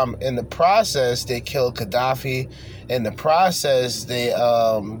bomb. In the process, they killed Gaddafi. In the process, they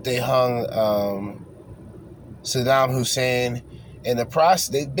hung Saddam Hussein. In the process,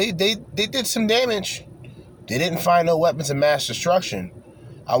 they did some damage. They didn't find no weapons of mass destruction.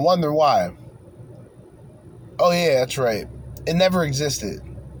 I wonder why. Oh yeah, that's right. It never existed.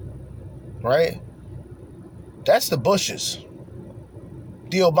 Right? That's the Bushes.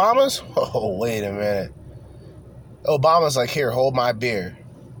 The Obamas? Oh, wait a minute. Obama's like, here, hold my beer.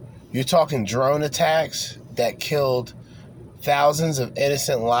 You're talking drone attacks that killed thousands of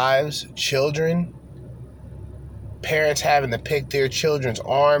innocent lives, children, parents having to pick their children's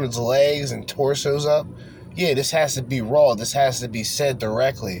arms, legs, and torsos up. Yeah, this has to be raw. This has to be said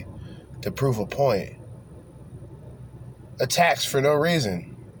directly to prove a point. Attacks for no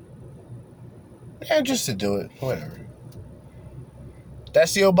reason. And just to do it. Whatever.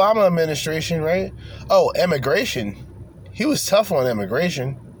 That's the Obama administration, right? Oh, immigration. He was tough on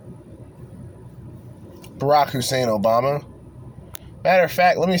immigration. Barack Hussein Obama. Matter of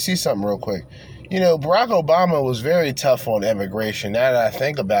fact, let me see something real quick. You know, Barack Obama was very tough on immigration. Now that I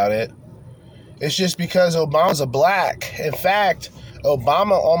think about it, it's just because Obama's a black. In fact,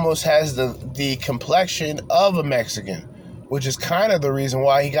 Obama almost has the complexion of a Mexican, which is kind of the reason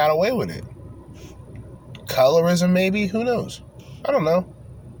why he got away with it. Colorism, maybe? Who knows? I don't know.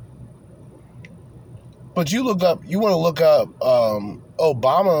 But you want to look up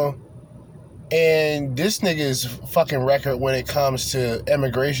Obama and this nigga's fucking record when it comes to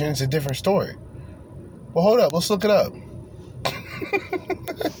immigration is a different story. Well, hold up. Let's look it up.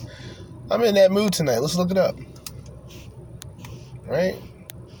 I'm in that mood tonight. Let's look it up. Right?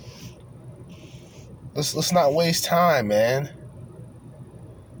 Let's not waste time, man.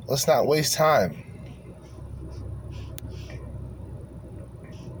 Let's not waste time.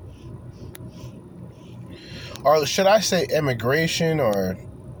 Or should I say immigration or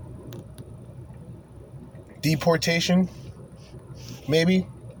deportation? Maybe.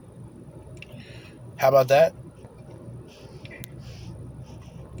 How about that?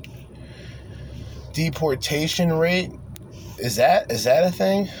 Deportation rate? Is that a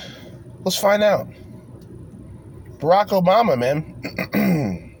thing? Let's find out. Barack Obama,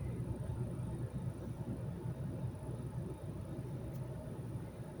 man.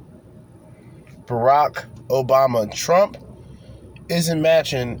 Barack Obama. Trump isn't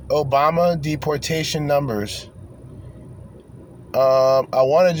matching Obama deportation numbers. I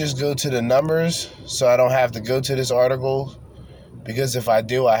want to just go to the numbers so I don't have to go to this article, because if I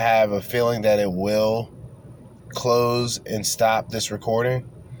do, I have a feeling that it will close and stop this recording.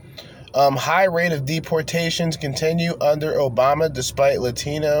 High rate of deportations continue under Obama despite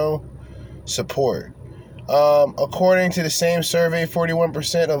Latino support. According to the same survey,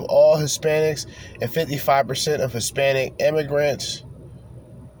 41% of all Hispanics and 55% of Hispanic immigrants.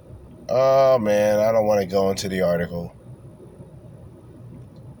 Oh, man, I don't want to go into the article.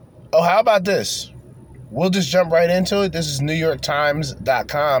 Oh, how about this? We'll just jump right into it. This is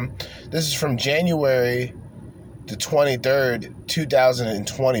NewYorkTimes.com. This is from January the 23rd,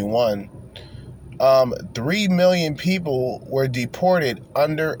 2021. 3 million people were deported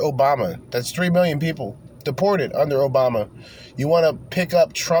under Obama. That's 3 million people deported under Obama. You want to pick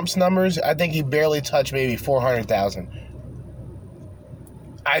up Trump's numbers? I think he barely touched maybe 400,000.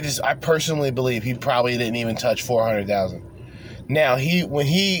 I personally believe he probably didn't even touch 400,000. Now, when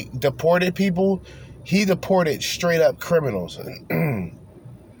he deported people, he deported straight up criminals.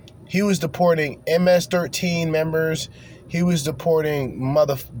 He was deporting MS-13 members. He was deporting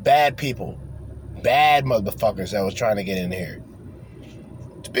bad people. Bad motherfuckers that was trying to get in here.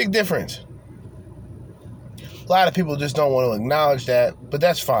 It's a big difference. A lot of people just don't want to acknowledge that, but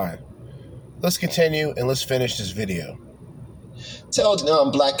that's fine. Let's continue and let's finish this video. Tell the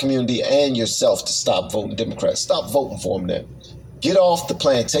non-black community and yourself to stop voting Democrats. Stop voting for them then. Get off the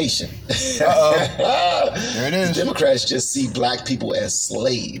plantation. There it is. The Democrats just see black people as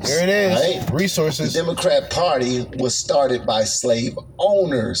slaves. There it is. Right? Resources. The Democrat Party was started by slave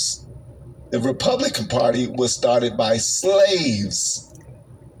owners. The Republican Party was started by slaves.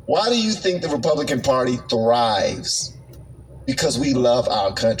 Why do you think the Republican Party thrives? Because we love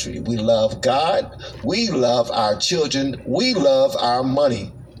our country. We love God. We love our children. We love our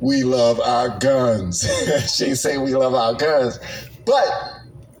money. We love our guns. She ain't saying we love our guns. But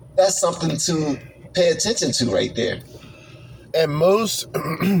that's something to pay attention to right there. And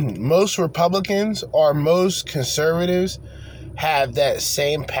most Republicans or most conservatives have that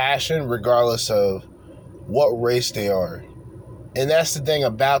same passion regardless of what race they are. And that's the thing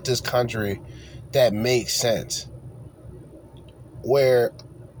about this country that makes sense. Where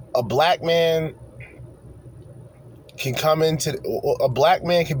a black man can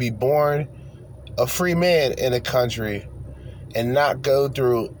be born a free man in a country and not go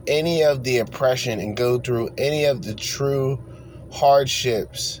through any of the oppression and go through any of the true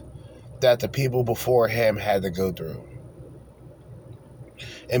hardships that the people before him had to go through.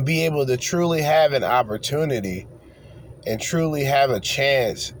 And be able to truly have an opportunity and truly have a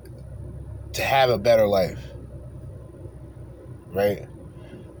chance to have a better life. Right?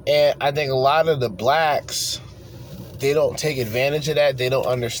 And I think a lot of the blacks, they don't take advantage of that. They don't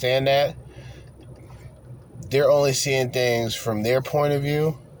understand that. They're only seeing things from their point of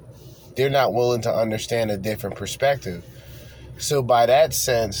view. They're not willing to understand a different perspective. So by that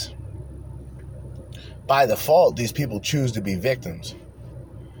sense, by default, these people choose to be victims.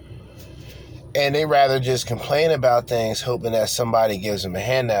 And they rather just complain about things hoping that somebody gives them a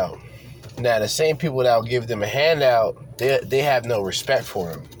handout. Now, the same people that will give them a handout, they have no respect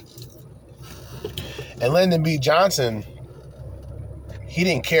for them. And Lyndon B. Johnson, he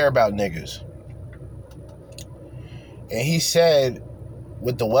didn't care about niggas. And he said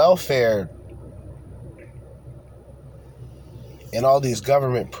with the welfare and all these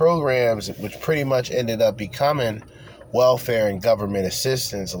government programs, which pretty much ended up becoming welfare and government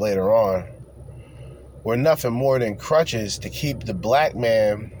assistance later on, were nothing more than crutches to keep the black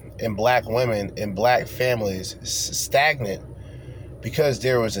man and black women and black families stagnant, because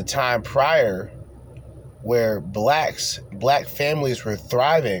there was a time prior where black families were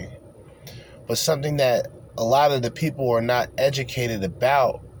thriving. But something that a lot of the people were not educated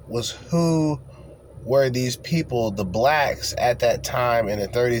about was who were these people, the blacks at that time in the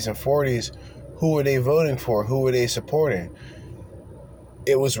 30s and 40s, who were they voting for? Who were they supporting?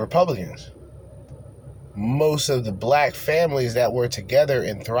 It was Republicans. Most of the black families that were together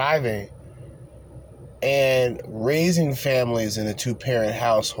and thriving and raising families in a two-parent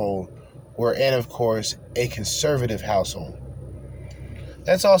household were in, of course, a conservative household.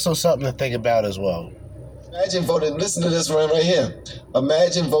 That's also something to think about as well. Imagine voting, listen to this right here.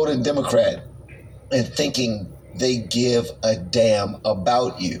 Imagine voting Democrat and thinking they give a damn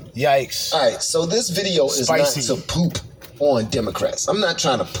about you. Yikes. All right, so this video is Spicy. not to poop on Democrats. I'm not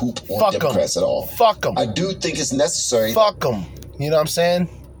trying to poop on Democrats at all. Fuck them. I do think it's necessary. Fuck them. You know what I'm saying?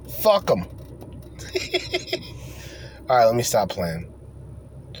 Fuck them. All right, let me stop playing.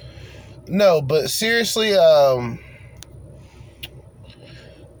 No, but seriously, I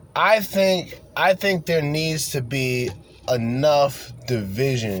think there needs to be enough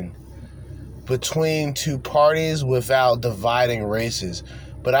division between two parties without dividing races.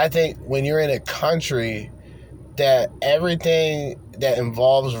 But I think when you're in a country that everything that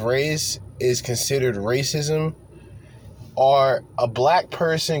involves race is considered racism, or a black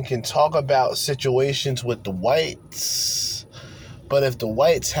person can talk about situations with the whites, but if the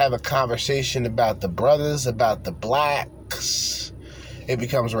whites have a conversation about the brothers, about the blacks, it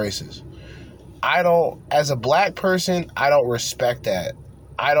becomes racist. As a black person, I don't respect that.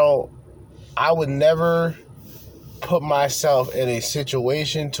 I would never put myself in a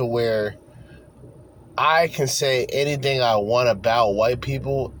situation to where I can say anything I want about white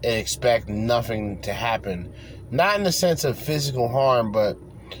people and expect nothing to happen. Not in the sense of physical harm, but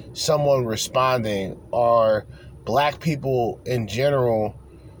someone responding, or black people in general.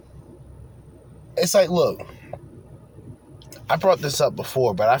 It's like, look, I brought this up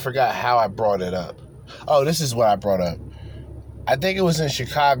before, but I forgot how I brought it up. Oh, this is what I brought up. I think it was in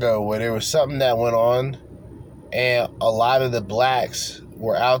Chicago where there was something that went on, and a lot of the blacks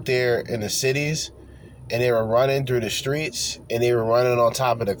were out there in the cities, and they were running through the streets, and they were running on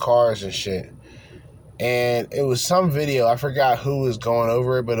top of the cars and shit. And it was some video, I forgot who was going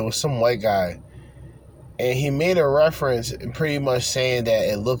over it, but it was some white guy. And he made a reference pretty much saying that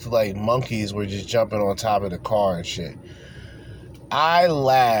it looked like monkeys were just jumping on top of the car and shit. I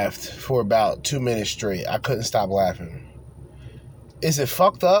laughed for about 2 minutes straight. I couldn't stop laughing. Is it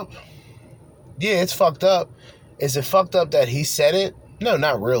fucked up? Yeah, it's fucked up. Is it fucked up that he said it? No,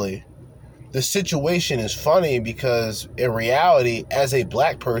 not really. The situation is funny because in reality, as a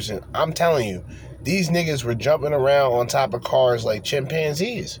black person, I'm telling you, these niggas were jumping around on top of cars like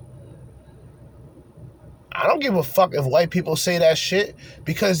chimpanzees. I don't give a fuck if white people say that shit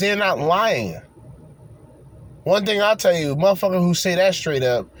because they're not lying. One thing I'll tell you, motherfuckers who say that straight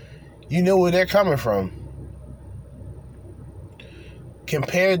up, you know where they're coming from.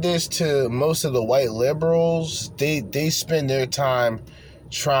 Compare this to most of the white liberals. They spend their time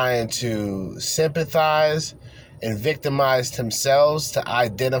trying to sympathize and victimize themselves to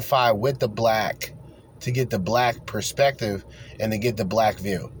identify with the black, to get the black perspective and to get the black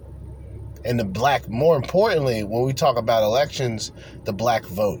view. And the black, more importantly, when we talk about elections, the black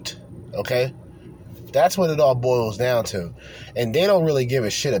vote, okay? That's what it all boils down to. And they don't really give a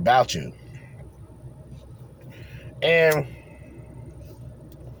shit about you. And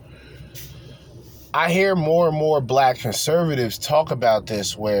I hear more and more black conservatives talk about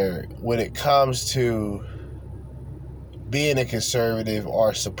this, where when it comes to being a conservative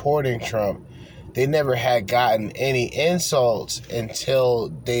or supporting Trump, they never had gotten any insults until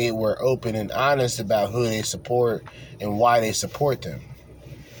they were open and honest about who they support and why they support them.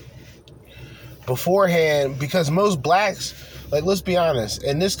 Beforehand, because most blacks, like, let's be honest,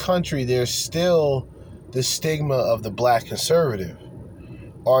 in this country, there's still the stigma of the black conservative.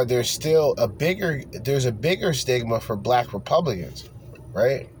 Or there's a bigger stigma for black Republicans,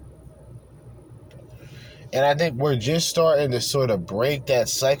 right? And I think we're just starting to sort of break that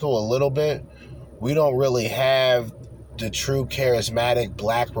cycle a little bit. We don't really have the true charismatic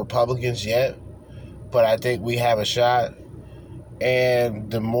black Republicans yet, but I think we have a shot.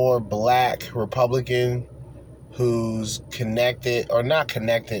 And the more black Republican who's connected, or not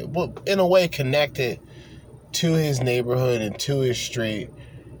connected, well, in a way connected to his neighborhood and to his street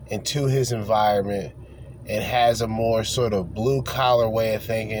and to his environment, and has a more sort of blue collar way of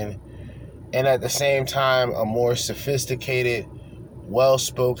thinking, and at the same time a more sophisticated,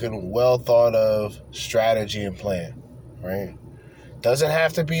 well-spoken, well-thought-of strategy and plan, right? Doesn't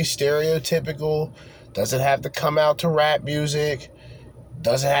have to be stereotypical, doesn't have to come out to rap music,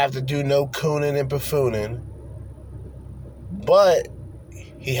 doesn't have to do no cooning and buffooning, but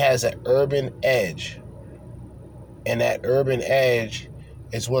he has an urban edge, and that urban edge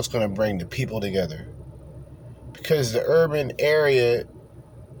is what's going to bring the people together, because the urban area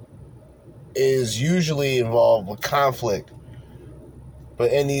is usually involved with conflict.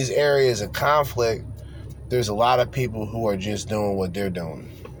 But in these areas of conflict, there's a lot of people who are just doing what they're doing.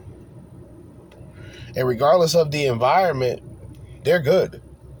 And regardless of the environment, they're good.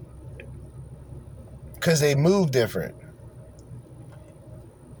 Because they move different.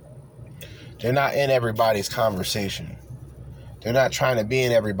 They're not in everybody's conversation. They're not trying to be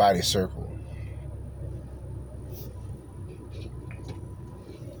in everybody's circle.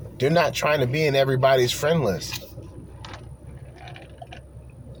 They're not trying to be in everybody's friend list.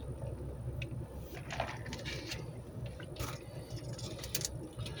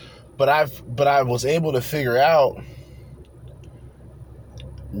 But I was able to figure out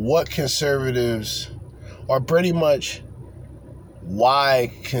what conservatives, or pretty much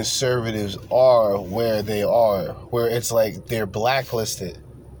why conservatives are where they are, where it's like they're blacklisted.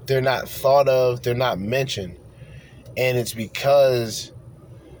 They're not thought of, they're not mentioned. And it's because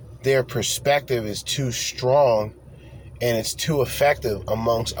their perspective is too strong and it's too effective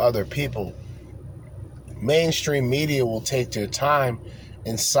amongst other people. Mainstream media will take their time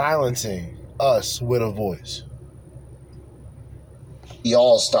in silencing us with a voice. We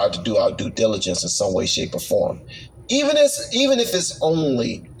all start to do our due diligence in some way, shape, or form. Even if it's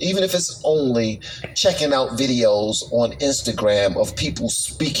only checking out videos on Instagram of people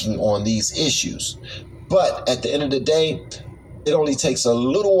speaking on these issues. But at the end of the day, it only takes a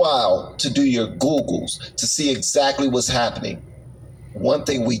little while to do your Googles to see exactly what's happening. One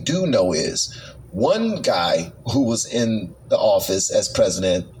thing we do know is one guy who was in the office as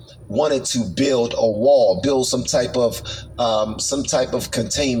president wanted to build a wall, build some type of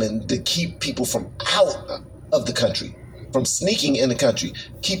containment to keep people from out of the country. from sneaking in the country.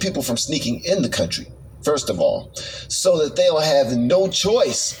 Keep people from sneaking in the country, first of all, so that they'll have no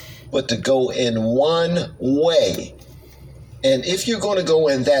choice but to go in one way. And if you're going to go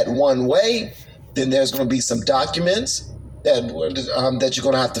in that one way, then there's going to be some documents that you're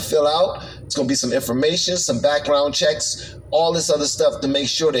going to have to fill out. It's going to be some information, some background checks, all this other stuff to make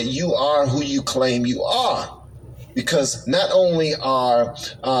sure that you are who you claim you are. Because not only are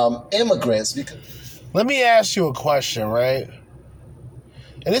immigrants... Let me ask you a question, right?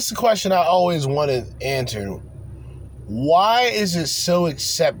 And this is a question I always wanted answered. Why is it so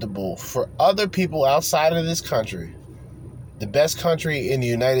acceptable for other people outside of this country, the best country in the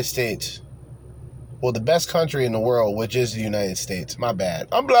United States, well, the best country in the world, which is the United States. My bad.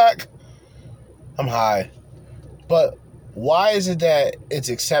 I'm black. I'm high. But why is it that it's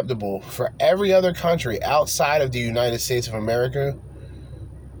acceptable for every other country outside of the United States of America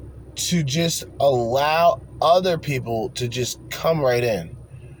to just allow other people to just come right in?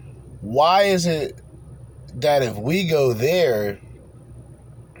 Why is it that if we go there,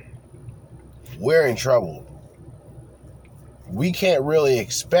 we're in trouble? We can't really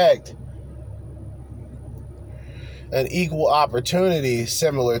expect an equal opportunity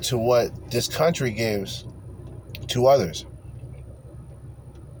similar to what this country gives to others.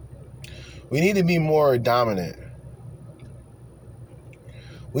 We need to be more dominant.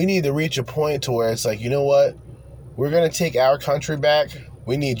 We need to reach a point to where it's like, you know what? We're going to take our country back.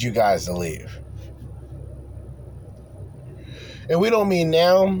 We need you guys to leave. And we don't mean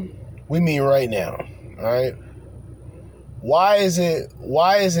now. We mean right now. All right? Why is it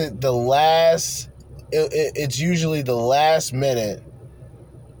the last... It's usually the last minute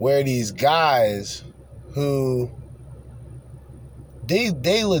where these guys who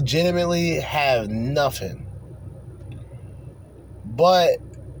they legitimately have nothing, but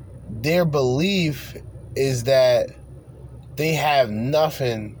their belief is that they have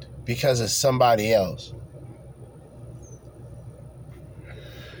nothing because of somebody else.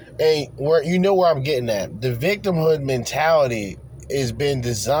 And you know where I'm getting at. The victimhood mentality has been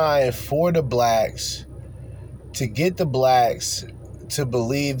designed for the blacks to get the blacks to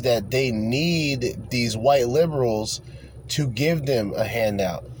believe that they need these white liberals to give them a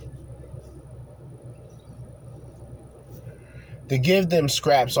handout, to give them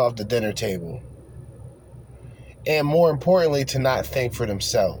scraps off the dinner table, and more importantly, to not think for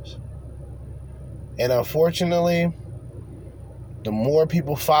themselves. And unfortunately, the more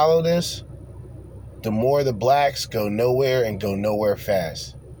people follow this, the more the blacks go nowhere and go nowhere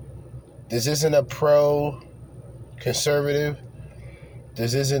fast. This isn't a pro-conservative.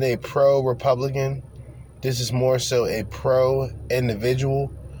 This isn't a pro-Republican. This is more so a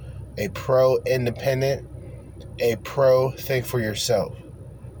pro-individual, a pro-independent, a pro-think for yourself.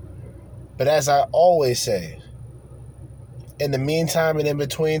 But as I always say, in the meantime and in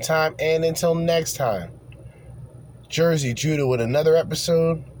between time and until next time, Jersey Judah with another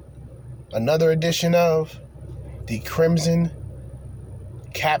episode, another edition of the Crimson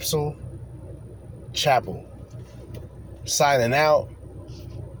Capsule Chapel. Signing out.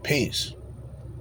 Peace.